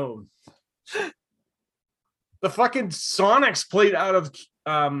Georgia Dome. The fucking Sonics played out of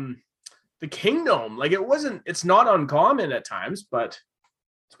the Kingdom. Like, it's not uncommon at times, but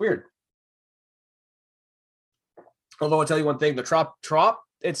it's weird. Although I'll tell you one thing, the Trop,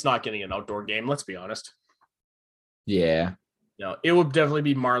 it's not getting an outdoor game, let's be honest. Yeah. No, it would definitely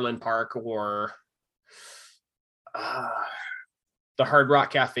be Marlin Park or the Hard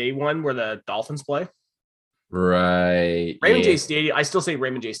Rock Cafe one where the Dolphins play. Right. Raymond J. Stadium. I still say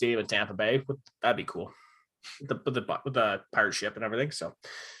Raymond J. Stadium in Tampa Bay. That'd be cool. With the pirate ship and everything. So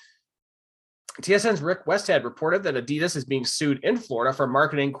TSN's Rick Westhead reported that Adidas is being sued in Florida for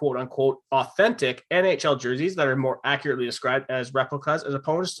marketing quote unquote authentic NHL jerseys that are more accurately described as replicas as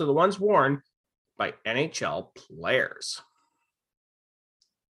opposed to the ones worn by NHL players.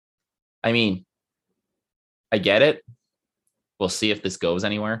 I mean, I get it. We'll see if this goes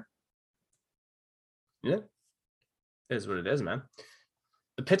anywhere. Yeah. It is what it is, man.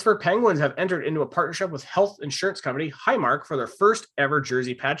 The Pittsburgh Penguins have entered into a partnership with health insurance company Highmark for their first ever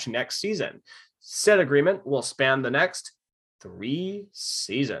jersey patch next season. Said agreement will span the next 3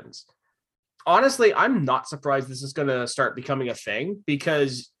 seasons. Honestly, I'm not surprised this is going to start becoming a thing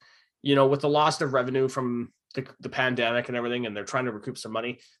because, with the loss of revenue from the pandemic and everything, and they're trying to recoup some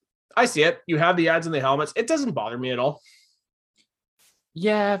money. I see it. You have the ads and the helmets. It doesn't bother me at all.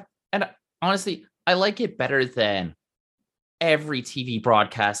 Yeah. And honestly, I like it better than every TV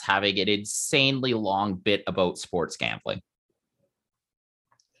broadcast having an insanely long bit about sports gambling.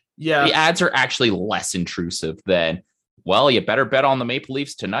 Yeah. The ads are actually less intrusive than, well, you better bet on the Maple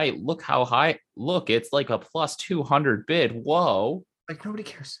Leafs tonight. Look how high. Look, it's like a plus 200 bid. Whoa. Like, nobody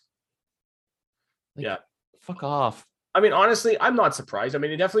cares. Like, yeah. Fuck off. I mean, honestly, I'm not surprised. I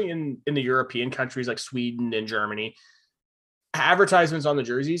mean, definitely in the European countries like Sweden and Germany, advertisements on the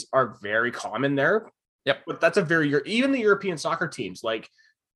jerseys are very common there. Yep. But that's even the European soccer teams, like,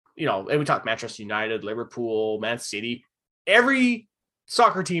 and we talk Manchester United, Liverpool, Man City, every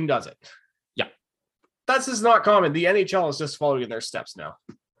soccer team does it. Yeah. That's just not common. The NHL is just following in their steps now.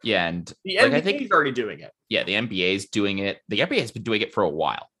 Yeah. And the NBA I think is already doing it. Yeah. The NBA is doing it. The NBA has been doing it for a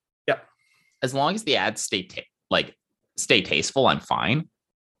while. Yep. As long as the ads stay tasteful, I'm fine.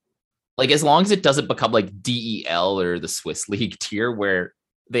 Like, as long as it doesn't become like DEL or the Swiss League tier where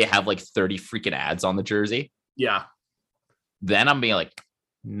they have like 30 freaking ads on the jersey. Yeah. Then I'm being like,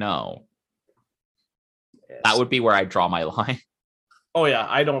 no. Yes. That would be where I draw my line. Oh, yeah.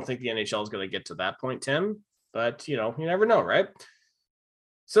 I don't think the NHL is going to get to that point, Tim. But, you never know, right?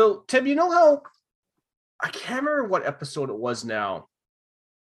 So, Tim, how I can't remember what episode it was now.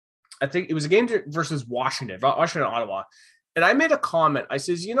 I think it was a game versus Washington and Ottawa. And I made a comment. I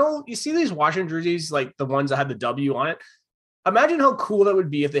says, you see these Washington jerseys, like the ones that had the W on it. Imagine how cool that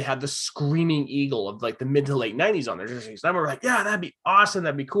would be if they had the Screaming Eagle of like the mid to late 90s on their jerseys. And I was like, yeah, that'd be awesome.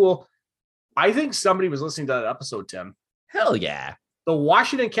 That'd be cool. I think somebody was listening to that episode, Tim. Hell yeah. The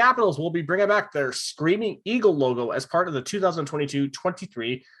Washington Capitals will be bringing back their Screaming Eagle logo as part of the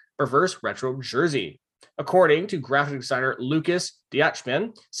 2022-23 reverse retro jersey. According to graphic designer Lucas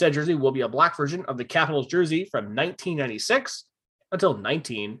Diachman, said jersey will be a black version of the Capitals jersey from 1996 until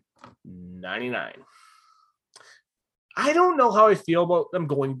 1999. I don't know how I feel about them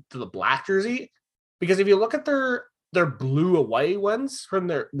going to the black jersey, because if you look at their blue away ones from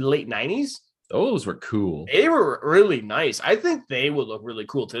their late 90s, Those were cool. They were really nice. I think they would look really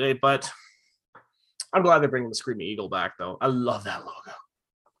cool today, but I'm glad they're bringing the Screaming Eagle back, though. I love that logo.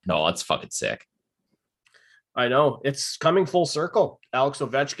 No, that's fucking sick. I know. It's coming full circle. Alex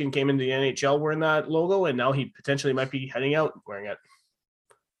Ovechkin came into the NHL wearing that logo, and now he potentially might be heading out wearing it.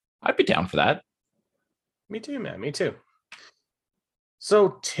 I'd be down for that. Me too, man. Me too.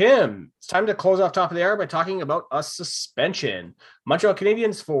 So, Tim, it's time to close off top of the hour by talking about a suspension. Montreal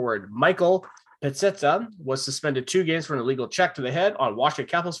Canadiens forward Michael Pezzetta was suspended 2 games for an illegal check to the head on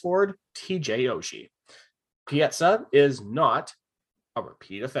Washington Capitals forward TJ Oshie. Piazza is not a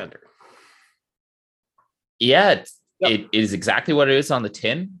repeat offender. Yeah, it is exactly what it is on the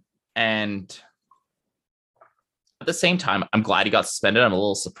tin. And at the same time, I'm glad he got suspended. I'm a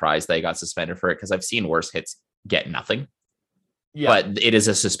little surprised that he got suspended for it because I've seen worse hits get nothing. Yeah. But it is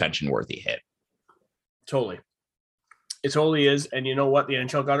a suspension-worthy hit. Totally. It totally is. And you know what? The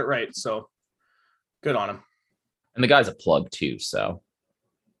NHL got it right. So good on him. And the guy's a plug too, so.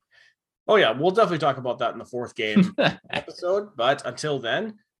 Oh, yeah. We'll definitely talk about that in the 4th game episode. But until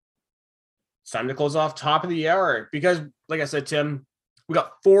then, it's time to close off top of the hour. Because, like I said, Tim, we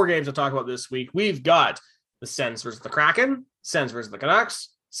got 4 games to talk about this week. We've got the Sens versus the Kraken, Sens versus the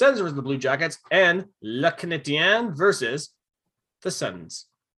Canucks, Sens versus the Blue Jackets, and Le Canadien versus the Sens.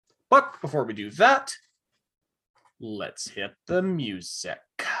 But before we do that, let's hit the music.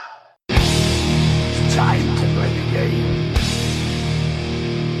 It's time to play the game.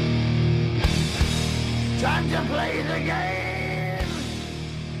 Time to play the game.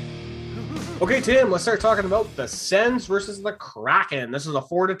 Okay, Tim, let's start talking about the Sens versus the Kraken. This is a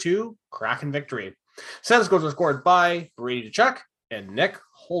 4-2 Kraken victory. Sens goals were scored by Brady Tkachuk and Nick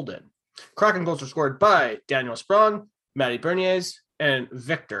Holden. Kraken goals were scored by Daniel Sprong, Matty Bernier, and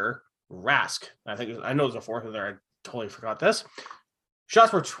Victor Rask. I know there's a 4th in there. I totally forgot this.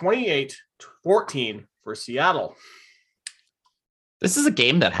 Shots were 28-14 for Seattle. This is a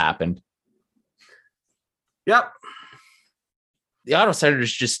game that happened. Yep. The Ottawa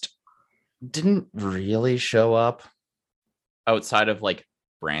Senators just didn't really show up outside of like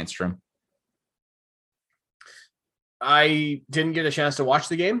Brandstrom. I didn't get a chance to watch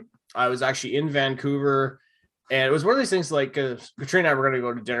the game. I was actually in Vancouver, and it was one of these things like Katrina and I were going to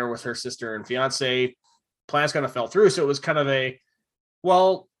go to dinner with her sister and fiance. Plans kind of fell through, so it was kind of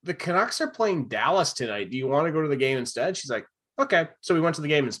the Canucks are playing Dallas tonight. Do you want to go to the game instead? She's like, okay. So we went to the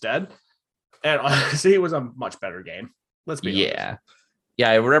game instead, and honestly, it was a much better game. Let's be honest. Yeah.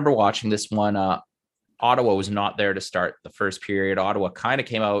 I remember watching this one. Ottawa was not there to start the first period. Ottawa kind of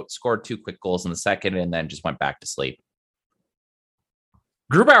came out, scored 2 quick goals in the second, and then just went back to sleep.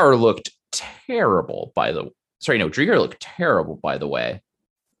 Grubauer looked terrible, Drieger looked terrible, by the way.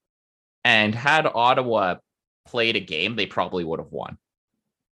 And had Ottawa played a game, they probably would have won.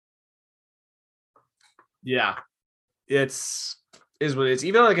 Yeah. Is what it is.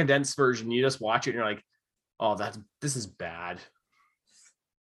 Even on a condensed version, you just watch it and you're like, oh, this is bad.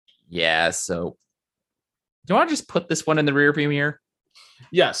 Yeah, so do you want to just put this one in the rearview mirror?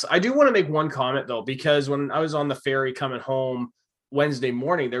 Yes, I do want to make one comment, though, because when I was on the ferry coming home Wednesday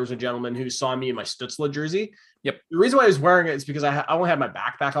morning, there was a gentleman who saw me in my Stützle jersey. Yep. The reason why I was wearing it is because I only had my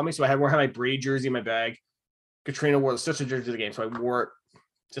backpack on me, so I had my Brady jersey in my bag. Katrina wore the Stützle jersey to the game, so I wore it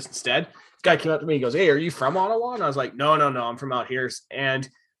just instead. This guy came up to me, he goes, hey, are you from Ottawa? And I was like, no, I'm from out here. And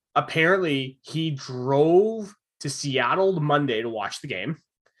apparently he drove to Seattle Monday to watch the game.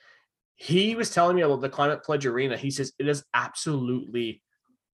 He was telling me about the Climate Pledge Arena. He says it is absolutely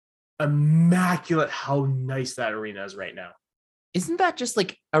immaculate how nice that arena is right now. Isn't that just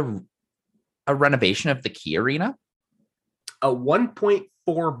like a renovation of the Key Arena? A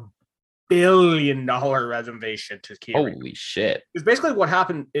 $1.4 billion renovation to Key Arena. Holy shit. Because basically what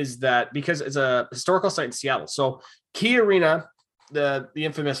happened is that because it's a historical site in Seattle, so Key Arena, the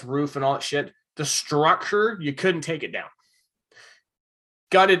infamous roof and all that shit, the structure, you couldn't take it down.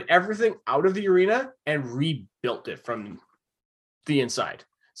 Gutted everything out of the arena and rebuilt it from the inside.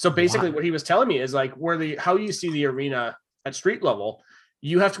 So basically what he was telling me is like how you see the arena at street level,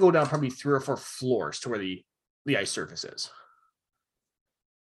 you have to go down probably 3 or 4 floors to where the ice surface is.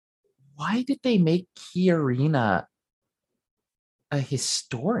 Why did they make Key Arena a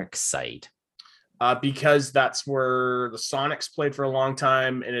historic site? Because that's where the Sonics played for a long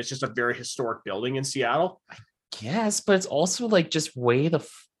time, and it's just a very historic building in Seattle. Yes, but it's also like just way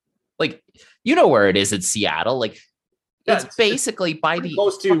you know where it is in Seattle. Like it's basically by the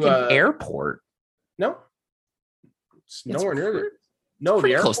close to airport. No, it's nowhere near it. No,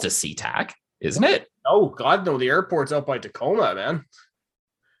 pretty close to SeaTac, isn't it? Oh God, no! The airport's out by Tacoma, man.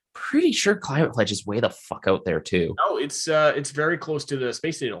 Pretty sure Climate Pledge is way the fuck out there too. No, it's very close to the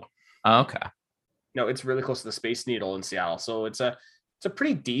Space Needle. Okay. No, it's really close to the Space Needle in Seattle. So it's a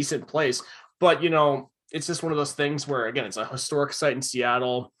pretty decent place. But, it's just one of those things where, again, it's a historic site in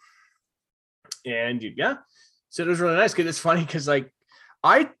Seattle. And so it was really nice because it's funny because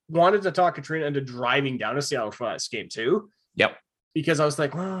I wanted to talk Katrina into driving down to Seattle for that game too. Yep. Because I was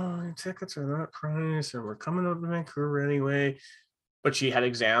like, well, tickets are that price, and we're coming up to Vancouver anyway. But she had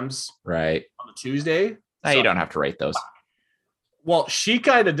exams Right. on the Tuesday. Now you don't have to rate those. Well, she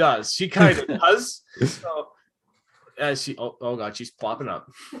kind of does. She kind of does. So oh god, she's plopping up.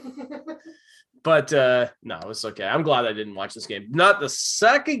 But no, it's okay. I'm glad I didn't watch this game. Not the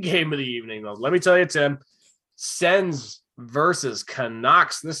second game of the evening, though. Let me tell you, Tim. Sens versus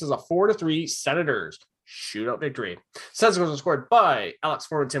Canucks. This is a 4-3 Senators shootout victory. Sens was scored by Alex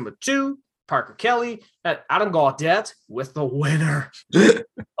Formenton with 2, Parker Kelly, and Adam Gaudette with the winner.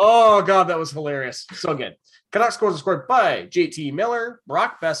 Oh god, that was hilarious. So good. Canucks scores were scored by JT Miller,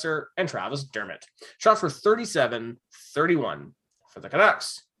 Brock Besser, and Travis Dermott. Shots were 37-31 for the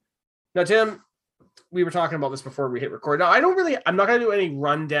Canucks. Now, Tim, we were talking about this before we hit record. Now, I'm not going to do any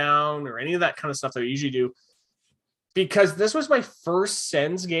rundown or any of that kind of stuff that I usually do because this was my first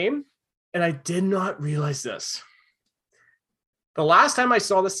Sens game, and I did not realize this. The last time I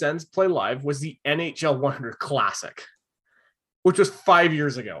saw the Sens play live was the NHL 100 Classic, which was 5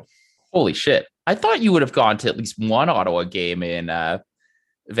 years ago. Holy shit. I thought you would have gone to at least one Ottawa game in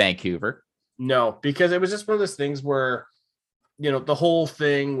Vancouver. No, because it was just one of those things where, the whole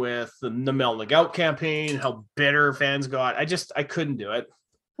thing with the Melnick Out campaign, how bitter fans got. I couldn't do it.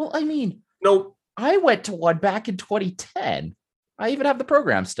 Well, I mean, no, I went to one back in 2010. I even have the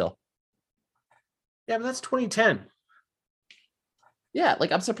program still. Yeah, but that's 2010. Yeah,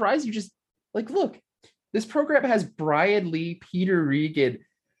 I'm surprised you just look, this program has Brian Lee, Peter Regan,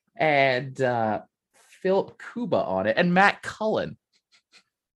 and Philip Kuba on it, and Matt Cullen.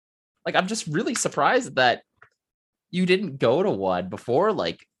 I'm just really surprised that you didn't go to one before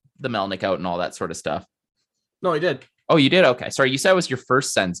the Melnick Out and all that sort of stuff. No, I did. Oh, you did? Okay. Sorry, you said it was your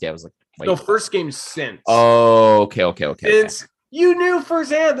first Sens game. I was like, wait. No, first game since. Oh, okay. Since you knew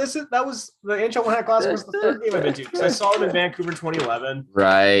firsthand. That was the NHL 100 Classic was the third game I've been to. Because I saw them in Vancouver 2011.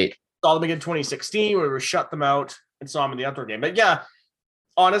 Right. Saw them again 2016 where we shut them out and saw them in the outdoor game. But yeah,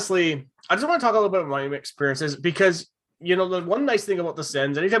 honestly, I just want to talk a little bit about my experiences because, the one nice thing about the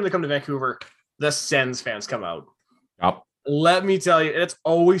Sens, anytime they come to Vancouver, the Sens fans come out. Yep. Let me tell you, it's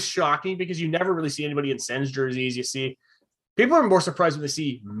always shocking because you never really see anybody in Sens jerseys. You see, people are more surprised when they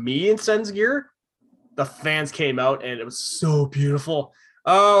see me in Sens gear. The fans came out and it was so beautiful.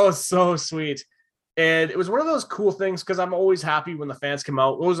 Oh, so sweet. And it was one of those cool things because I'm always happy when the fans come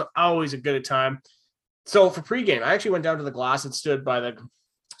out. It was always a good time. So for pregame, I actually went down to the glass and stood by the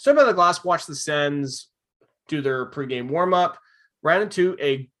glass, watched the Sens do their pregame warm-up, ran into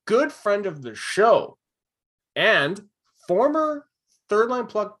a good friend of the show and former Third Line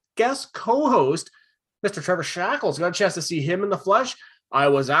Plug guest co-host, Mr. Trevor Shackles. Got a chance to see him in the flesh. I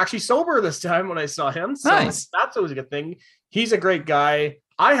was actually sober this time when I saw him. So nice. That's always a good thing. He's a great guy.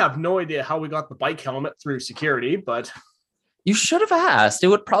 I have no idea how we got the bike helmet through security, but you should have asked. It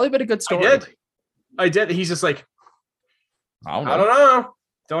would probably been a good story. I did. He's just like, I don't know.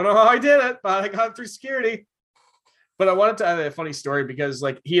 Don't know how I did it, but I got through security. But I wanted to add a funny story because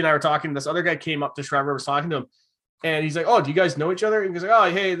he and I were talking. This other guy came up to Trevor, was talking to him, and he's like, "Oh, do you guys know each other?" And he goes like,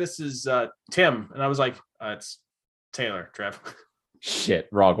 "Oh, hey, this is Tim." And I was like, "It's Taylor, Trev." Shit,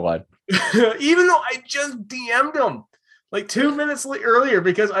 wrong one. Even though I just DM'd him 2 minutes earlier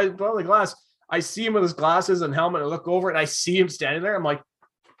because I put on the glass. I see him with his glasses and helmet. I look over and I see him standing there. I'm like,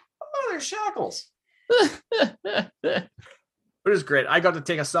 "Oh, there's Shackles." It was great. I got to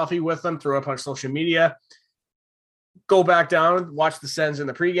take a selfie with them, throw up on social media. Go back down, watch the Sens in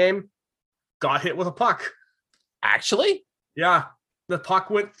the pregame, got hit with a puck. Actually? Yeah. The puck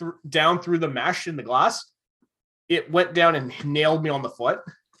went down through the mesh in the glass. It went down and nailed me on the foot.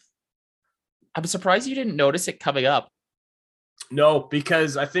 I'm surprised you didn't notice it coming up. No,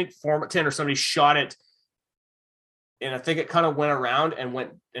 because I think Formenton or somebody shot it, and I think it kind of went around and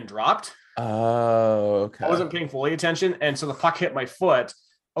went and dropped. Oh, okay. I wasn't paying fully attention, and so the puck hit my foot.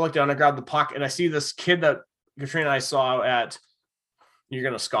 I looked down, I grabbed the puck, and I see this kid that Katrina and I saw at, you're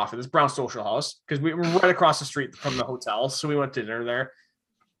going to scoff at this, Brown Social House, because we were right across the street from the hotel, so we went to dinner there.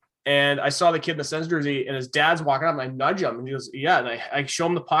 And I saw the kid in the Sens jersey, and his dad's walking up, and I nudge him, and he goes, "Yeah." And I show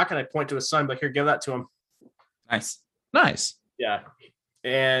him the puck, and I point to his son, like, "Here, give that to him." Nice. Yeah.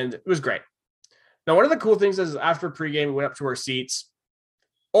 And it was great. Now, one of the cool things is after pregame, we went up to our seats,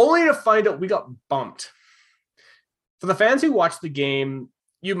 only to find out we got bumped. For the fans who watched the game,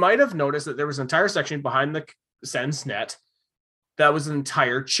 you might have noticed that there was an entire section behind the Sens net that was an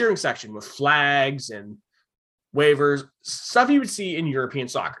entire cheering section with flags and waivers, stuff you would see in European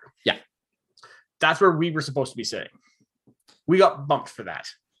soccer. Yeah. That's where we were supposed to be sitting. We got bumped for that.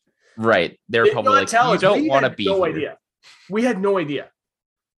 Right. They're Did probably not like, tell you us. don't We want to had be no here. idea. We had no idea.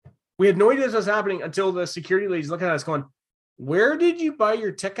 We had no idea this was happening until the security lady's looking at us going, where did you buy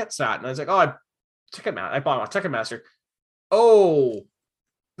your tickets at? And I was like, I bought them off Ticketmaster. Oh,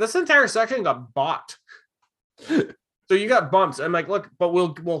 this entire section got bought. So you got bumps. I'm like, look, but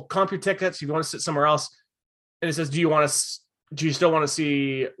we'll comp your tickets. If you want to sit somewhere else. And it says, do you still want to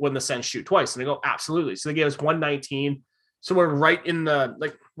see when the Sens shoot twice? And they go, absolutely. So they gave us 119. So we're right in the,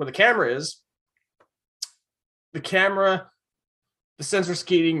 like where the camera is. The Sens were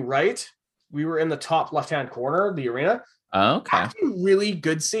skating right. We were in the top left-hand corner of the arena. Okay. Actually, really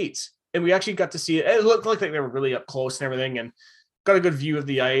good seats. And we actually got to see it. It looked like they were really up close and everything and got a good view of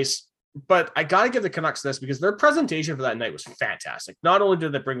the ice. But I got to give the Canucks this because their presentation for that night was fantastic. Not only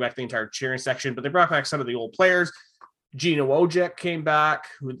did they bring back the entire cheering section, but they brought back some of the old players. Gino Ojek came back.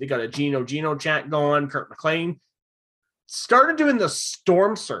 They got a Gino chant going. Kurt McLean started doing the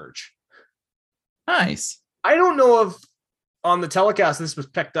storm surge. Nice. I don't know if on the telecast this was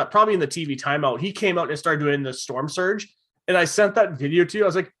picked up, probably in the TV timeout. He came out and started doing the storm surge. And I sent that video to you. I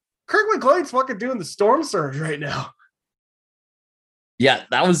was like, Kirk McLean's fucking doing the storm surge right now. Yeah,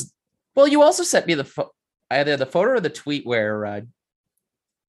 that was. Well, you also sent me either the photo or the tweet where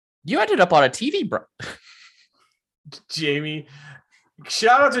you ended up on a TV, bro. Jamie,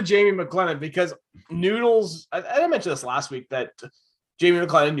 shout out to Jamie McLennan because Noodles. I mentioned this last week that Jamie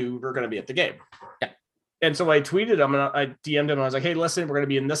McLennan knew we were going to be at the game. Yeah. And so I tweeted him and I DM'd him. I was like, hey, listen, we're going to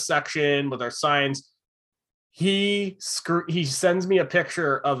be in this section with our signs. He sends me a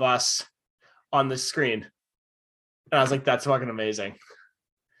picture of us on the screen. And I was like, that's fucking amazing.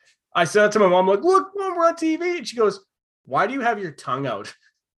 I said it to my mom, like, look, Mom, we're on TV. And she goes, why do you have your tongue out?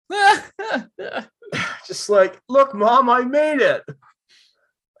 Just like, look, Mom, I made it.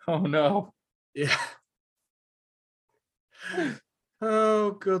 Oh, no. Yeah.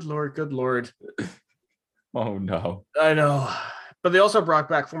 Oh, good Lord. Good Lord. Oh, no. I know. But they also brought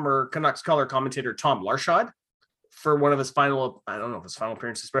back former Canucks color commentator Tom Larshad for one of his final, I don't know if his final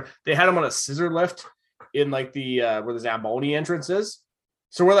appearances, but they had him on a scissor lift in like the where the Zamboni entrance is.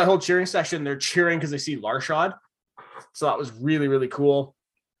 So where that whole cheering section, they're cheering because they see Larshad. So that was really, really cool.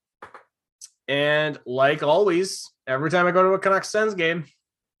 And like always, every time I go to a Canucks Sens game,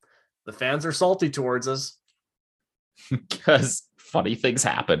 the fans are salty towards us. Because funny things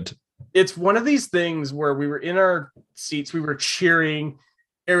happened. It's one of these things where we were in our seats, we were cheering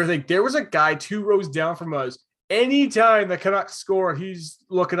everything. There was a guy 2 rows down from us. Anytime the Canucks score, he's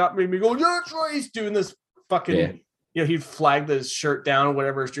looking up at me going, yeah, that's right. He's doing this fucking, he'd flag his shirt down or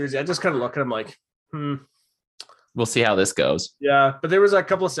whatever his jersey. I just kind of look at him like, We'll see how this goes. Yeah, but there was a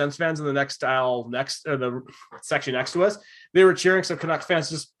couple of Sens fans in the the section next to us. They were cheering, so Canucks fans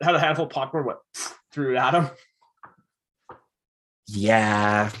just had a handful of popcorn, went threw it at him.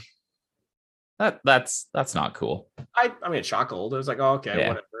 Yeah, that's not cool. I mean, it chuckled. It was like, oh, okay,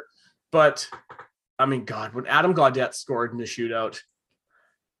 whatever. But I mean, God, when Adam Gaudette scored in the shootout,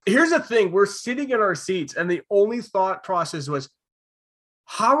 here's the thing: we're sitting in our seats, and the only thought process was,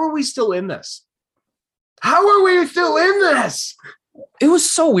 how are we still in this? How are we still in this? It was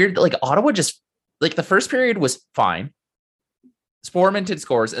so weird. Like Ottawa just like the first period was fine. Sportmanton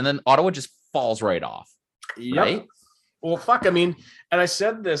scores, and then Ottawa just falls right off. Yep. Right? Well, fuck. I mean, and I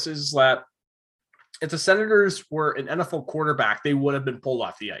said this is that if the Senators were an NFL quarterback, they would have been pulled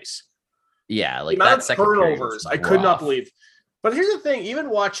off the ice. Yeah, like the amount that of turnovers, I could not believe. But here's the thing: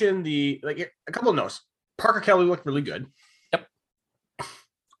 even watching a couple of notes, Parker Kelly looked really good.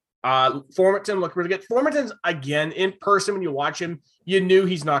 Formanton looked really good. Formanton's, again, in person, when you watch him, you knew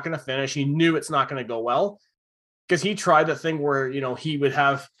he's not going to finish. You knew it's not going to go well because he tried the thing where,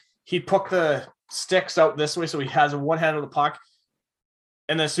 he'd put the sticks out this way so he has one hand on the puck.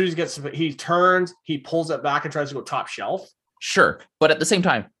 And then as soon as he turns, he pulls it back and tries to go top shelf. Sure. But at the same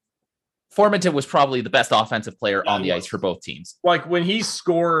time, Formanton was probably the best offensive player on the ice for both teams. Like when he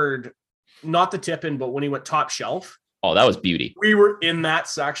scored, not the tip in, but when he went top shelf. Oh, that was beauty. We were in that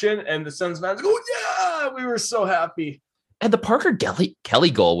section, and the Sens fans go, yeah, we were so happy. And the Parker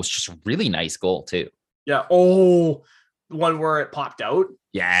Kelly goal was just a really nice goal, too. Yeah. Oh, the one where it popped out.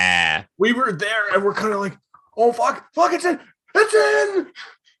 Yeah. We were there, and we're kind of like, oh, fuck, it's in. It's in.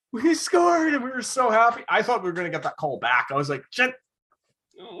 We scored, and we were so happy. I thought we were going to get that call back. I was like, shit,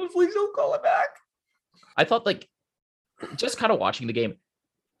 please don't call it back. I thought, just kind of watching the game,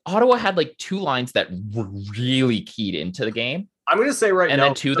 Ottawa had 2 lines that were really keyed into the game. I'm going to say right now, and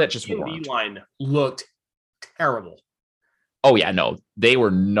then 2 that just weren't. line looked terrible. Oh yeah, no, they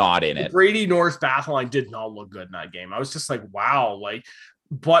were not in The it. Brady Norris back line did not look good in that game. I was just like, wow, like,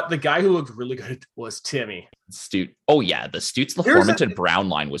 but the guy who looked really good was Timmy. Oh yeah, the Stutz, Here's LaFormant, Brown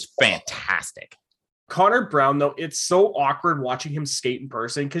line was fantastic. Connor Brown, though, it's so awkward watching him skate in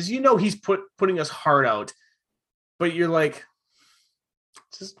person because he's putting his heart out, but you're like,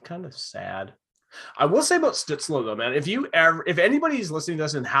 it's just kind of sad. I will say about Stützle though, man, if anybody's listening to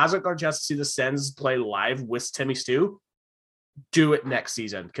this and hasn't got a chance to see the Sens play live with Timmy Stu, do it next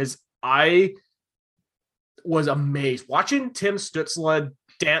season because I was amazed watching Tim Stützle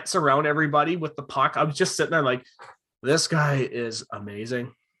dance around everybody with the puck. I was just sitting there like, this guy is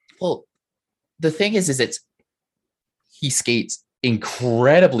amazing. Well, the thing is he skates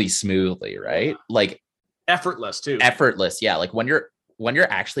incredibly smoothly, right? Like Effortless too. Effortless, yeah. Like when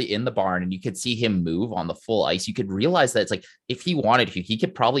you're actually in the barn and you could see him move on the full ice, you could realize that it's like if he wanted to, he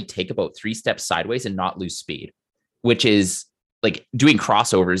could probably take about 3 steps sideways and not lose speed, which is like doing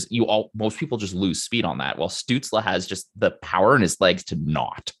crossovers. Most people just lose speed on that. While Stützle has just the power in his legs to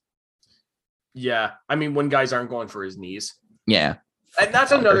not. Yeah. I mean, when guys aren't going for his knees. Yeah. And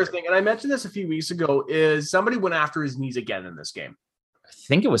that's another thing. And I mentioned this a few weeks ago is somebody went after his knees again in this game. I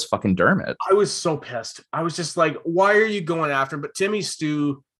think it was fucking Dermott. I was so pissed. I was just like, why are you going after him? But Timmy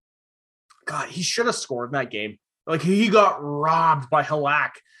Stu, God, he should have scored in that game. Like he got robbed by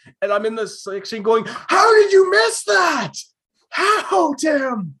Halak. And I'm in the section going, how did you miss that? How,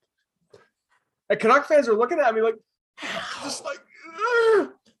 Tim? And Canuck fans are looking at me like, just like,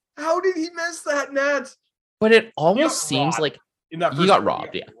 how did he miss that net? But it almost seems like in that he got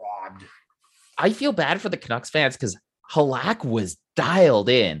robbed. Yeah. Robbed. I feel bad for the Canucks fans because Halak was dialed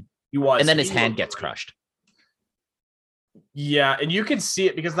in. He was. And then his hand gets crushed. Yeah, and you can see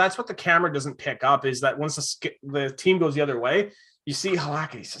it because that's what the camera doesn't pick up is that once the team goes the other way, you see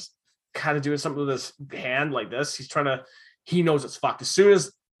Halak, he's just kind of doing something with his hand like this. He knows it's fucked. As soon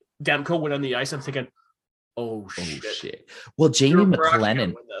as Demko went on the ice, I'm thinking, oh shit. Well, Jamie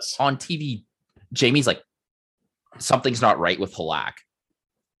McLennan on TV, Jamie's like, something's not right with Halak.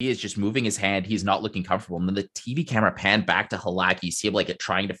 He is just moving his hand. He's not looking comfortable. And then the TV camera panned back to Halak. You see him like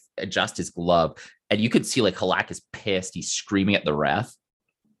trying to adjust his glove. And you could see like Halak is pissed. He's screaming at the ref.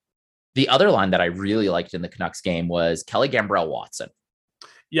 The other line that I really liked in the Canucks game was Kelly Gambrell Watson.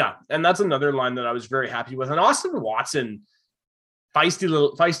 Yeah, and that's another line that I was very happy with. And Austin Watson,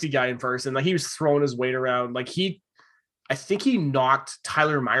 feisty guy in person. Like he was throwing his weight around. Like I think he knocked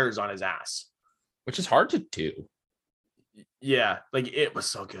Tyler Myers on his ass. Which is hard to do. Yeah, like it was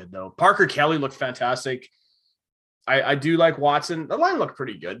so good though. Parker Kelly looked fantastic. I do like Watson. The line looked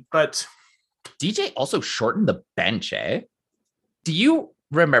pretty good, but DJ also shortened the bench, eh? Do you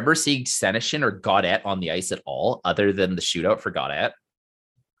remember seeing Senyshyn or Gaudette on the ice at all, other than the shootout for Gaudette?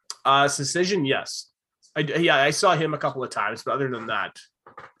 Decision, yes. I saw him a couple of times, but other than that.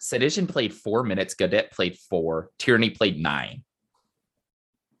 Senyshyn played 4 minutes, Gaudette played 4, Tierney played 9.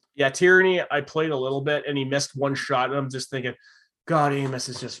 Yeah, Tierney, I played a little bit and he missed one shot. And I'm just thinking, God,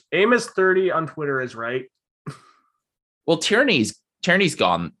 Amos 30 on Twitter is right. Well, Tierney's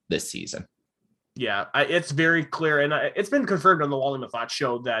gone this season. Yeah, it's very clear. And it's been confirmed on the Wally Mathot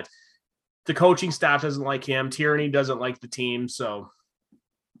show that the coaching staff doesn't like him. Tierney doesn't like the team. So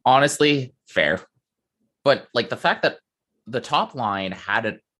honestly, fair. But like the fact that the top line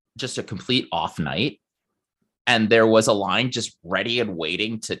had just a complete off night, and there was a line just ready and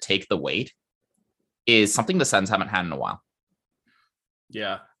waiting to take the weight is something the Sens haven't had in a while.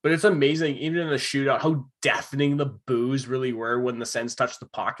 Yeah, but it's amazing, even in the shootout, how deafening the boos really were when the Sens touched the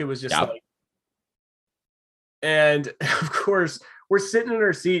puck. It was just like, and of course, we're sitting in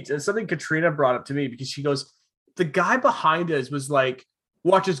our seats, and something Katrina brought up to me because she goes, the guy behind us was like,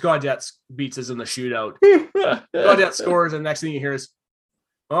 watches Gaudette beats us in the shootout. Gaudette scores, and next thing you hear is,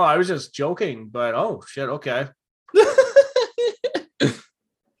 oh, I was just joking, but oh shit, okay.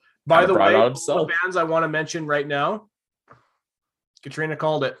 By the way, the bands I want to mention right now, Katrina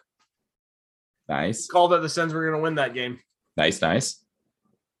called it. Nice. Called that the Sens were going to win that game. Nice.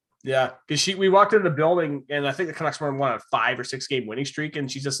 Yeah, because we walked into the building, and I think the Canucks were on a 5 or 6 game winning streak,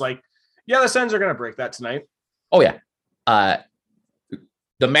 and she's just like, yeah, the Sens are going to break that tonight. Oh, yeah.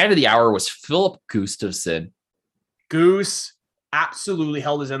 The man of the hour was Philip Gustafsson. Goose absolutely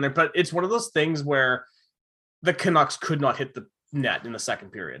held his in there, but it's one of those things where the Canucks could not hit the net in the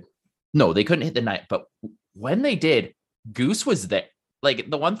second period. No, they couldn't hit the net, but when they did, Goose was there. Like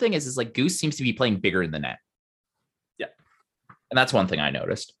the one thing is like Goose seems to be playing bigger in the net. Yeah. And that's one thing I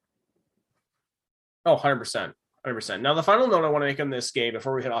noticed. Oh, 100%. 100%. Now, the final note I want to make on this game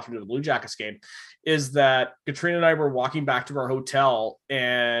before we head off into the Blue Jackets game is that Katrina and I were walking back to our hotel,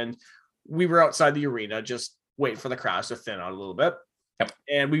 and we were outside the arena just wait for the crowds to thin out a little bit. Yep.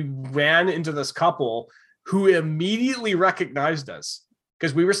 And we ran into this couple who immediately recognized us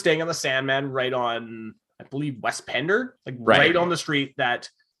because we were staying on the Sandman right on, I believe, West Pender, like right on the street that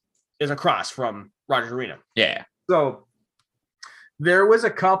is across from Rogers Arena. Yeah. So there was a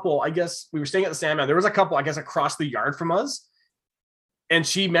couple, I guess we were staying at the Sandman. There was a couple, I guess, across the yard from us. And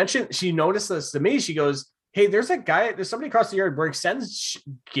she noticed this to me. She goes, hey, there's somebody across the yard wearing Sens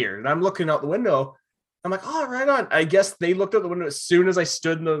gear. And I'm looking out the window. I'm like, oh, right on. I guess they looked out the window as soon as I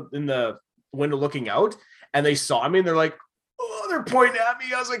stood in the window looking out, and they saw me and they're like, oh, they're pointing at me.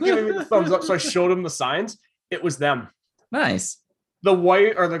 I was like giving me the thumbs up. So I showed them the signs. It was them. Nice. The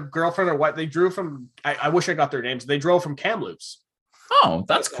white or the girlfriend or what they drew from, I wish I got their names. They drove from Kamloops. Oh,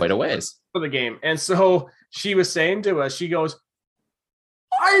 that's quite a ways for the game. And so she was saying to us, she goes,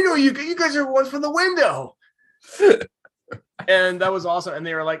 I know you guys are ones from the window. And that was awesome. And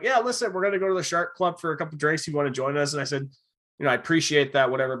they were like, yeah, listen, we're going to go to the Shark Club for a couple of drinks. You want to join us? And I said, I appreciate that,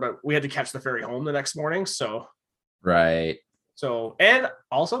 whatever, but we had to catch the ferry home the next morning. So, right. So, and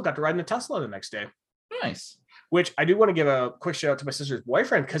also got to ride in a Tesla the next day. Nice. Which I do want to give a quick shout out to my sister's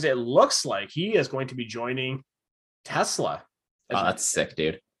boyfriend because it looks like he is going to be joining Tesla. Oh, that's sick,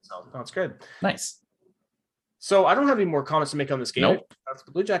 dude. So that's good. Nice. So I don't have any more comments to make on this game. Nope. That's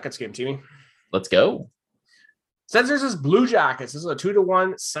the Blue Jackets game, Timmy. Let's go. Sens versus Blue Jackets. This is a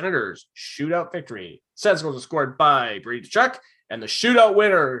 2-1 Senators shootout victory. Sens goals were scored by Brady Tkachuk, and the shootout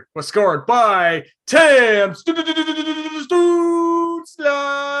winner was scored by Tim Stützle. Blue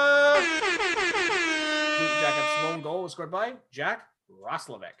Jackets' lone goal was scored by Jack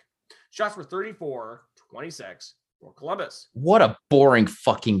Roslovic. Shots were 34-26 for Columbus. What a boring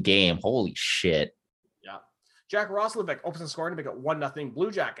fucking game. Holy shit. Yeah. Jack Roslovic opens the score to make it 1-0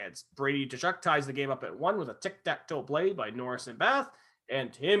 Blue Jackets. Brady Tkachuk ties the game up at 1 with a tic-tac-toe play by Norris and Bath.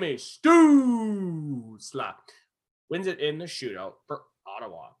 And Timmy Stützle wins it in the shootout for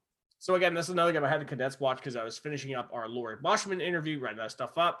Ottawa. So again, this is another game I had to condense watch because I was finishing up our Laurie Boschman interview, writing that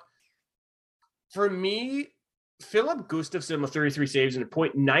stuff up. For me, Philip Gustafsson with 33 saves and a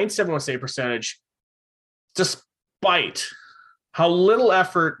 .971 save percentage, despite how little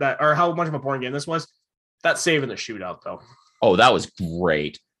effort or how much of a boring game this was, that save in the shootout, though. Oh, that was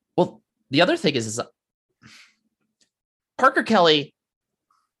great. Well, the other thing is Parker Kelly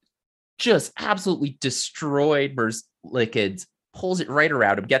just absolutely destroyed Liquids, pulls it right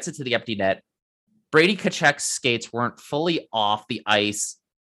around him, gets it to the empty net. Brady Tkachuk's skates weren't fully off the ice,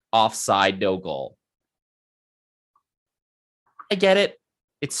 offside, no goal. I get it.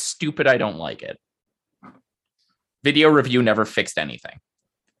 It's stupid. I don't like it. Video review never fixed anything.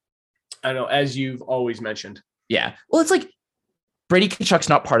 I know, as you've always mentioned. Yeah. Well, it's like Brady Tkachuk's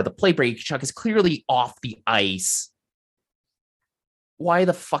not part of the play. Brady Tkachuk is clearly off the ice. Why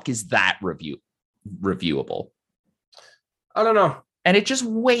the fuck is that reviewable? I don't know. And it just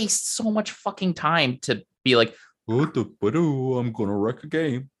wastes so much fucking time to be like, I'm gonna wreck a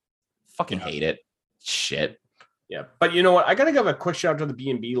game. Fucking hate it. Shit. Yeah. But you know what? I gotta give a quick shout out to the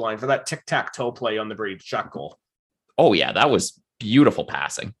B&B line for that tic-tac-toe play on the Brady Tkachuk goal. Oh yeah, that was beautiful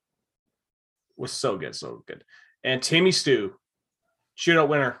passing. Was so good, so good. And Timmy Stu, shootout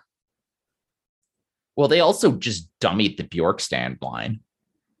winner. Well, they also just dummied the Bjorkstrand line,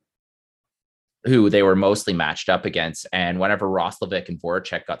 who they were mostly matched up against. And whenever Roslovic and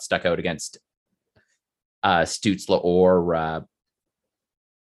Voracek got stuck out against Stützle or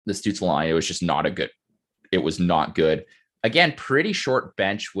the Stützle line, it was just not a good. It was not good. Again, pretty short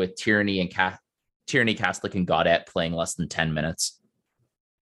bench with Tierney, Kaslik, and Gaudette playing less than 10 minutes.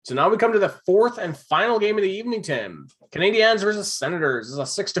 So now we come to the fourth and final game of the evening, Tim. Canadiens versus Senators. This is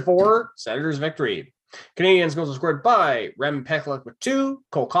a 6-4 Senators victory. Canadiens goals were scored by Rem Peklik with 2,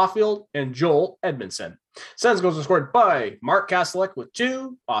 Cole Caulfield, and Joel Edmondson. Sens goals were scored by Mark Kastelik with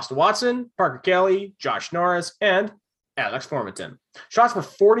 2, Austin Watson, Parker Kelly, Josh Norris, and Alex Formenton. Shots were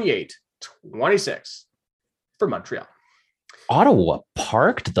 48-26 for Montreal. Ottawa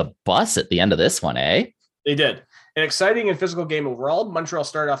parked the bus at the end of this one, eh? They did. An exciting and physical game overall. Montreal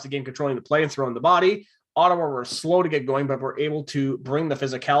started off the game controlling the play and throwing the body. Ottawa were slow to get going, but were able to bring the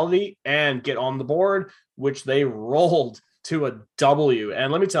physicality and get on the board, which they rolled to a W.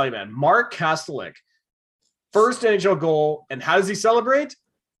 And let me tell you, man, Mark Kastelik, first NHL goal. And how does he celebrate?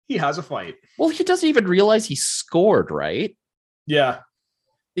 He has a fight. Well, he doesn't even realize he scored, right? Yeah.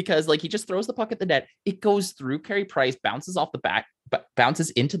 Because he just throws the puck at the net. It goes through Carey Price, bounces off the back, but bounces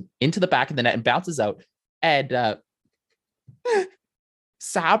into the back of the net and bounces out. And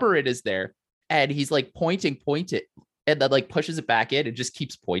Sabourin is there. And he's point it, and then pushes it back in and just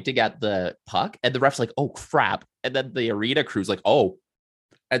keeps pointing at the puck. And the ref's like, oh crap. And then the arena crew's like, oh,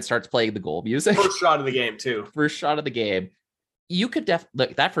 and starts playing the goal music. First shot of the game, too. First shot of the game. You could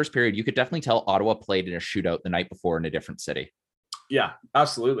like that first period, you could definitely tell Ottawa played in a shootout the night before in a different city. Yeah,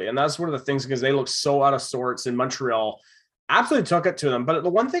 absolutely. And that's one of the things, because they look so out of sorts in Montreal. Absolutely took it to them. But the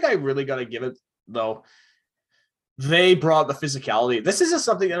one thing I really got to give it, though, they brought the physicality. This is just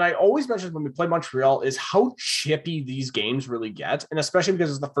something that I always mention when we play Montreal, is how chippy these games really get. And especially because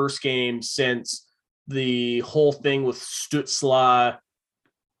it's the first game since the whole thing with Stützle,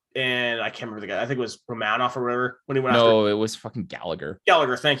 and I can't remember the guy. I think it was Romanov or whatever when he went after. No, it was fucking Gallagher.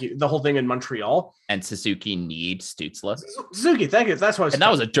 Gallagher, thank you. The whole thing in Montreal. And Suzuki need Stützle. Suzuki, thank you. That's what I was. And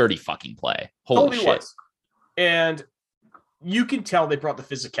that was a dirty fucking play. Holy shit. Was. And you can tell they brought the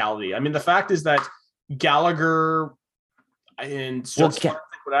physicality. I mean, the fact is that Gallagher and Stützle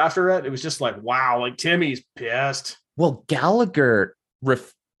went after it. It was just like, wow, like Timmy's pissed. Well, Gallagher and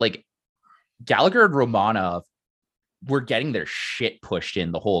Romanov were getting their shit pushed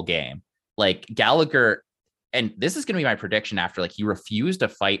in the whole game. Like Gallagher, and this is going to be my prediction after, like, he refused a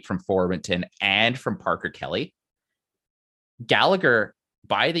fight from Formenton and from Parker Kelly. Gallagher,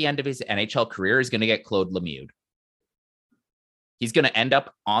 by the end of his NHL career, is going to get Claude Lemieux. He's going to end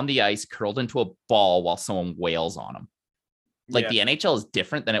up on the ice, curled into a ball while someone wails on him. Like, the NHL is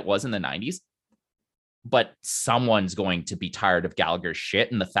different than it was in the 90s, but someone's going to be tired of Gallagher's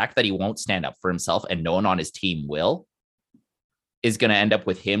shit. And the fact that he won't stand up for himself and no one on his team will, is going to end up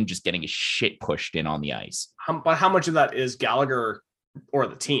with him just getting his shit pushed in on the ice. But how much of that is Gallagher or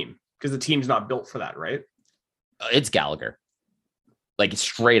the team? Because the team's not built for that, right? It's Gallagher. Like,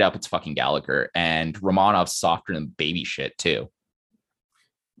 straight up, it's fucking Gallagher. And Romanov's softer than baby shit, too.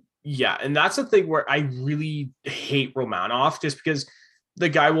 Yeah, and that's the thing where I really hate Romanov, just because the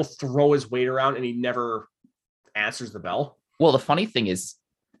guy will throw his weight around and he never answers the bell. Well, the funny thing is,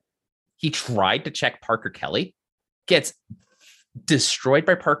 he tried to check Parker Kelly, gets destroyed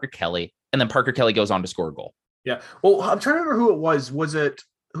by Parker Kelly, and then Parker Kelly goes on to score a goal. Yeah. Well, I'm trying to remember who it was. Was it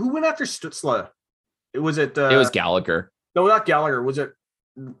who went after Stützle? It was Gallagher. No, not Gallagher. Was it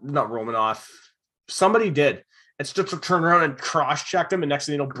not Romanov? Somebody did. And Stützle turned around and cross-checked him, and next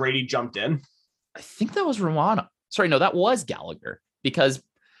thing you know, Brady jumped in. I think that was Romanov. Sorry, no, that was Gallagher, because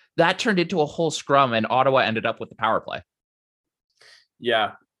that turned into a whole scrum, and Ottawa ended up with the power play.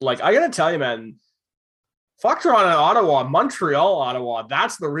 Yeah. Like, I got to tell you, man, fuck Toronto and Ottawa, Montreal, Ottawa.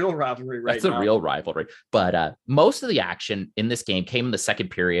 That's the real rivalry right now. That's the real rivalry. But most of the action in this game came in the second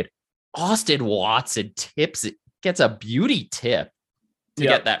period. Austin Watson gets a beauty tip to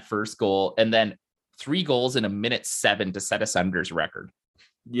get that first goal. And then 3 goals in a minute 7 to set a Senators record.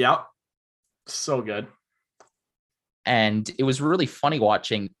 Yep. So good. And it was really funny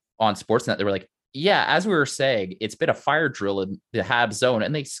watching on Sportsnet. They were like, yeah, as we were saying, it's been a fire drill in the Habs zone.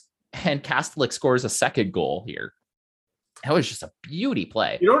 And Kastelik scores a second goal here. That was just a beauty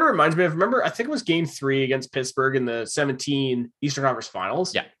play. You know what it reminds me of? Remember, I think it was game 3 against Pittsburgh in the 17 Eastern Conference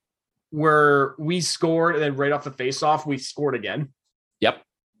Finals. Yeah. Where we scored, and then right off the faceoff, we scored again. Yep.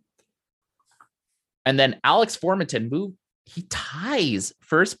 And then Alex Formenton he ties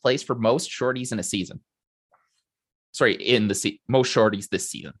first place for most shorties in a season. Sorry, in the most shorties this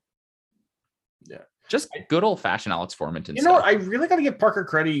season. Yeah. Just good old-fashioned Alex Formenton. You know what? I really got to give Parker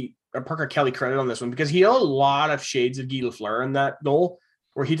Kelly credit on this one, because he had a lot of shades of Guy Lafleur in that goal,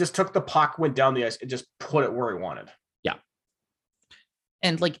 where he just took the puck, went down the ice, and just put it where he wanted. Yeah.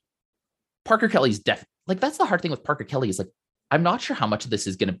 And like Parker Kelly's that's the hard thing with Parker Kelly is, like, I'm not sure how much of this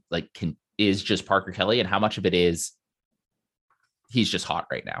is going to is just Parker Kelly and how much of it is he's just hot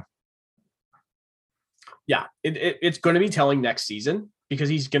right now. Yeah. It's going to be telling next season, because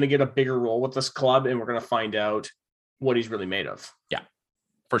he's going to get a bigger role with this club, and we're going to find out what he's really made of. Yeah,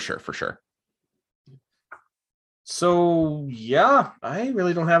 for sure. So, yeah, I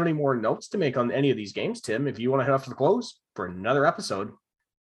really don't have any more notes to make on any of these games, Tim. If you want to head off to the close for another episode.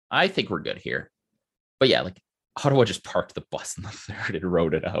 I think we're good here. But yeah, like, Ottawa just parked the bus in the third and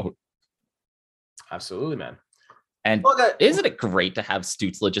rode it out. Absolutely, man. And isn't it great to have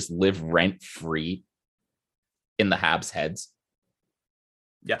Stützle just live rent-free in the Habs' heads?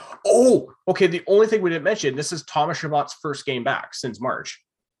 Yeah. Oh, okay. The only thing we didn't mention, this is Thomas Chabot's first game back since March.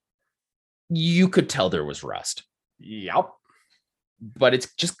 You could tell there was rust. Yep. But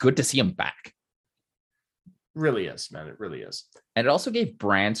it's just good to see him back. Really is, man. It really is. And it also gave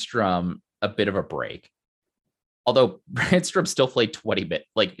Brandstrom a bit of a break. Although Brandstrom still played 20 minutes.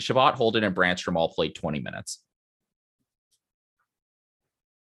 Like, Chabot, Holden, and Brandstrom all played 20 minutes.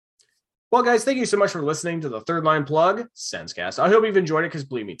 Well, guys, thank you so much for listening to the Third Line Plug Sensecast. I hope you've enjoyed it, because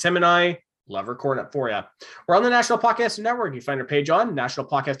believe me, Tim and I love recording it for you. We're on the National Podcast Network. You can find our page on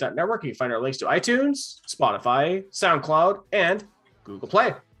nationalpodcast.network. You can find our links to iTunes, Spotify, SoundCloud, and Google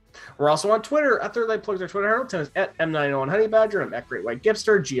Play. We're also on Twitter at Third Light Plugs. Our Twitter handle Tim is at M901 Honey Badger. I'm at Great White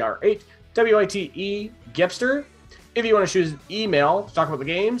Gipster, GR8WITE Gipster. If you want to choose an email to talk about the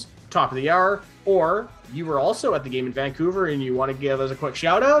games, top of the hour, or you were also at the game in Vancouver and you want to give us a quick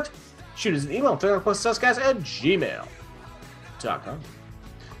shout out, shoot us an email, thirdlightplugssuscast@gmail.com.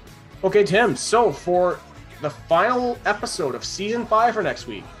 Okay, Tim, so for the final episode of Season 5 for next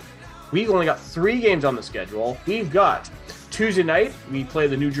week, we've only got 3 games on the schedule. We've got Tuesday night, we play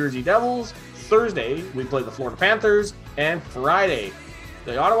the New Jersey Devils. Thursday, we play the Florida Panthers. And Friday,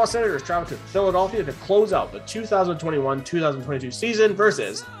 the Ottawa Senators travel to Philadelphia to close out the 2021-2022 season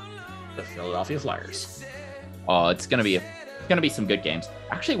versus the Philadelphia Flyers. Oh, it's gonna be some good games.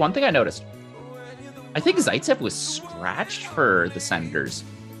 Actually, one thing I noticed, I think Zaitsev was scratched for the Senators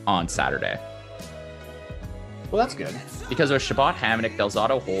on Saturday Well, that's good. because of Shabbat, Hamonic,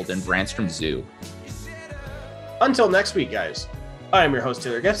 Delzato, Holden, Brandstrom, Zoo. Until next week, guys. I am your host,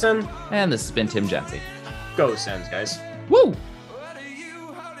 Taylor Gibson. And this has been Tim Jensen. Go Sens, guys. Woo! What are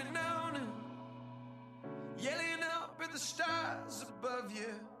you holding on to? Yelling up at the stars above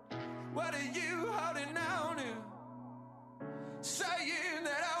you. What are you holding on to? Saying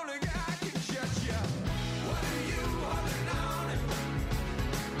that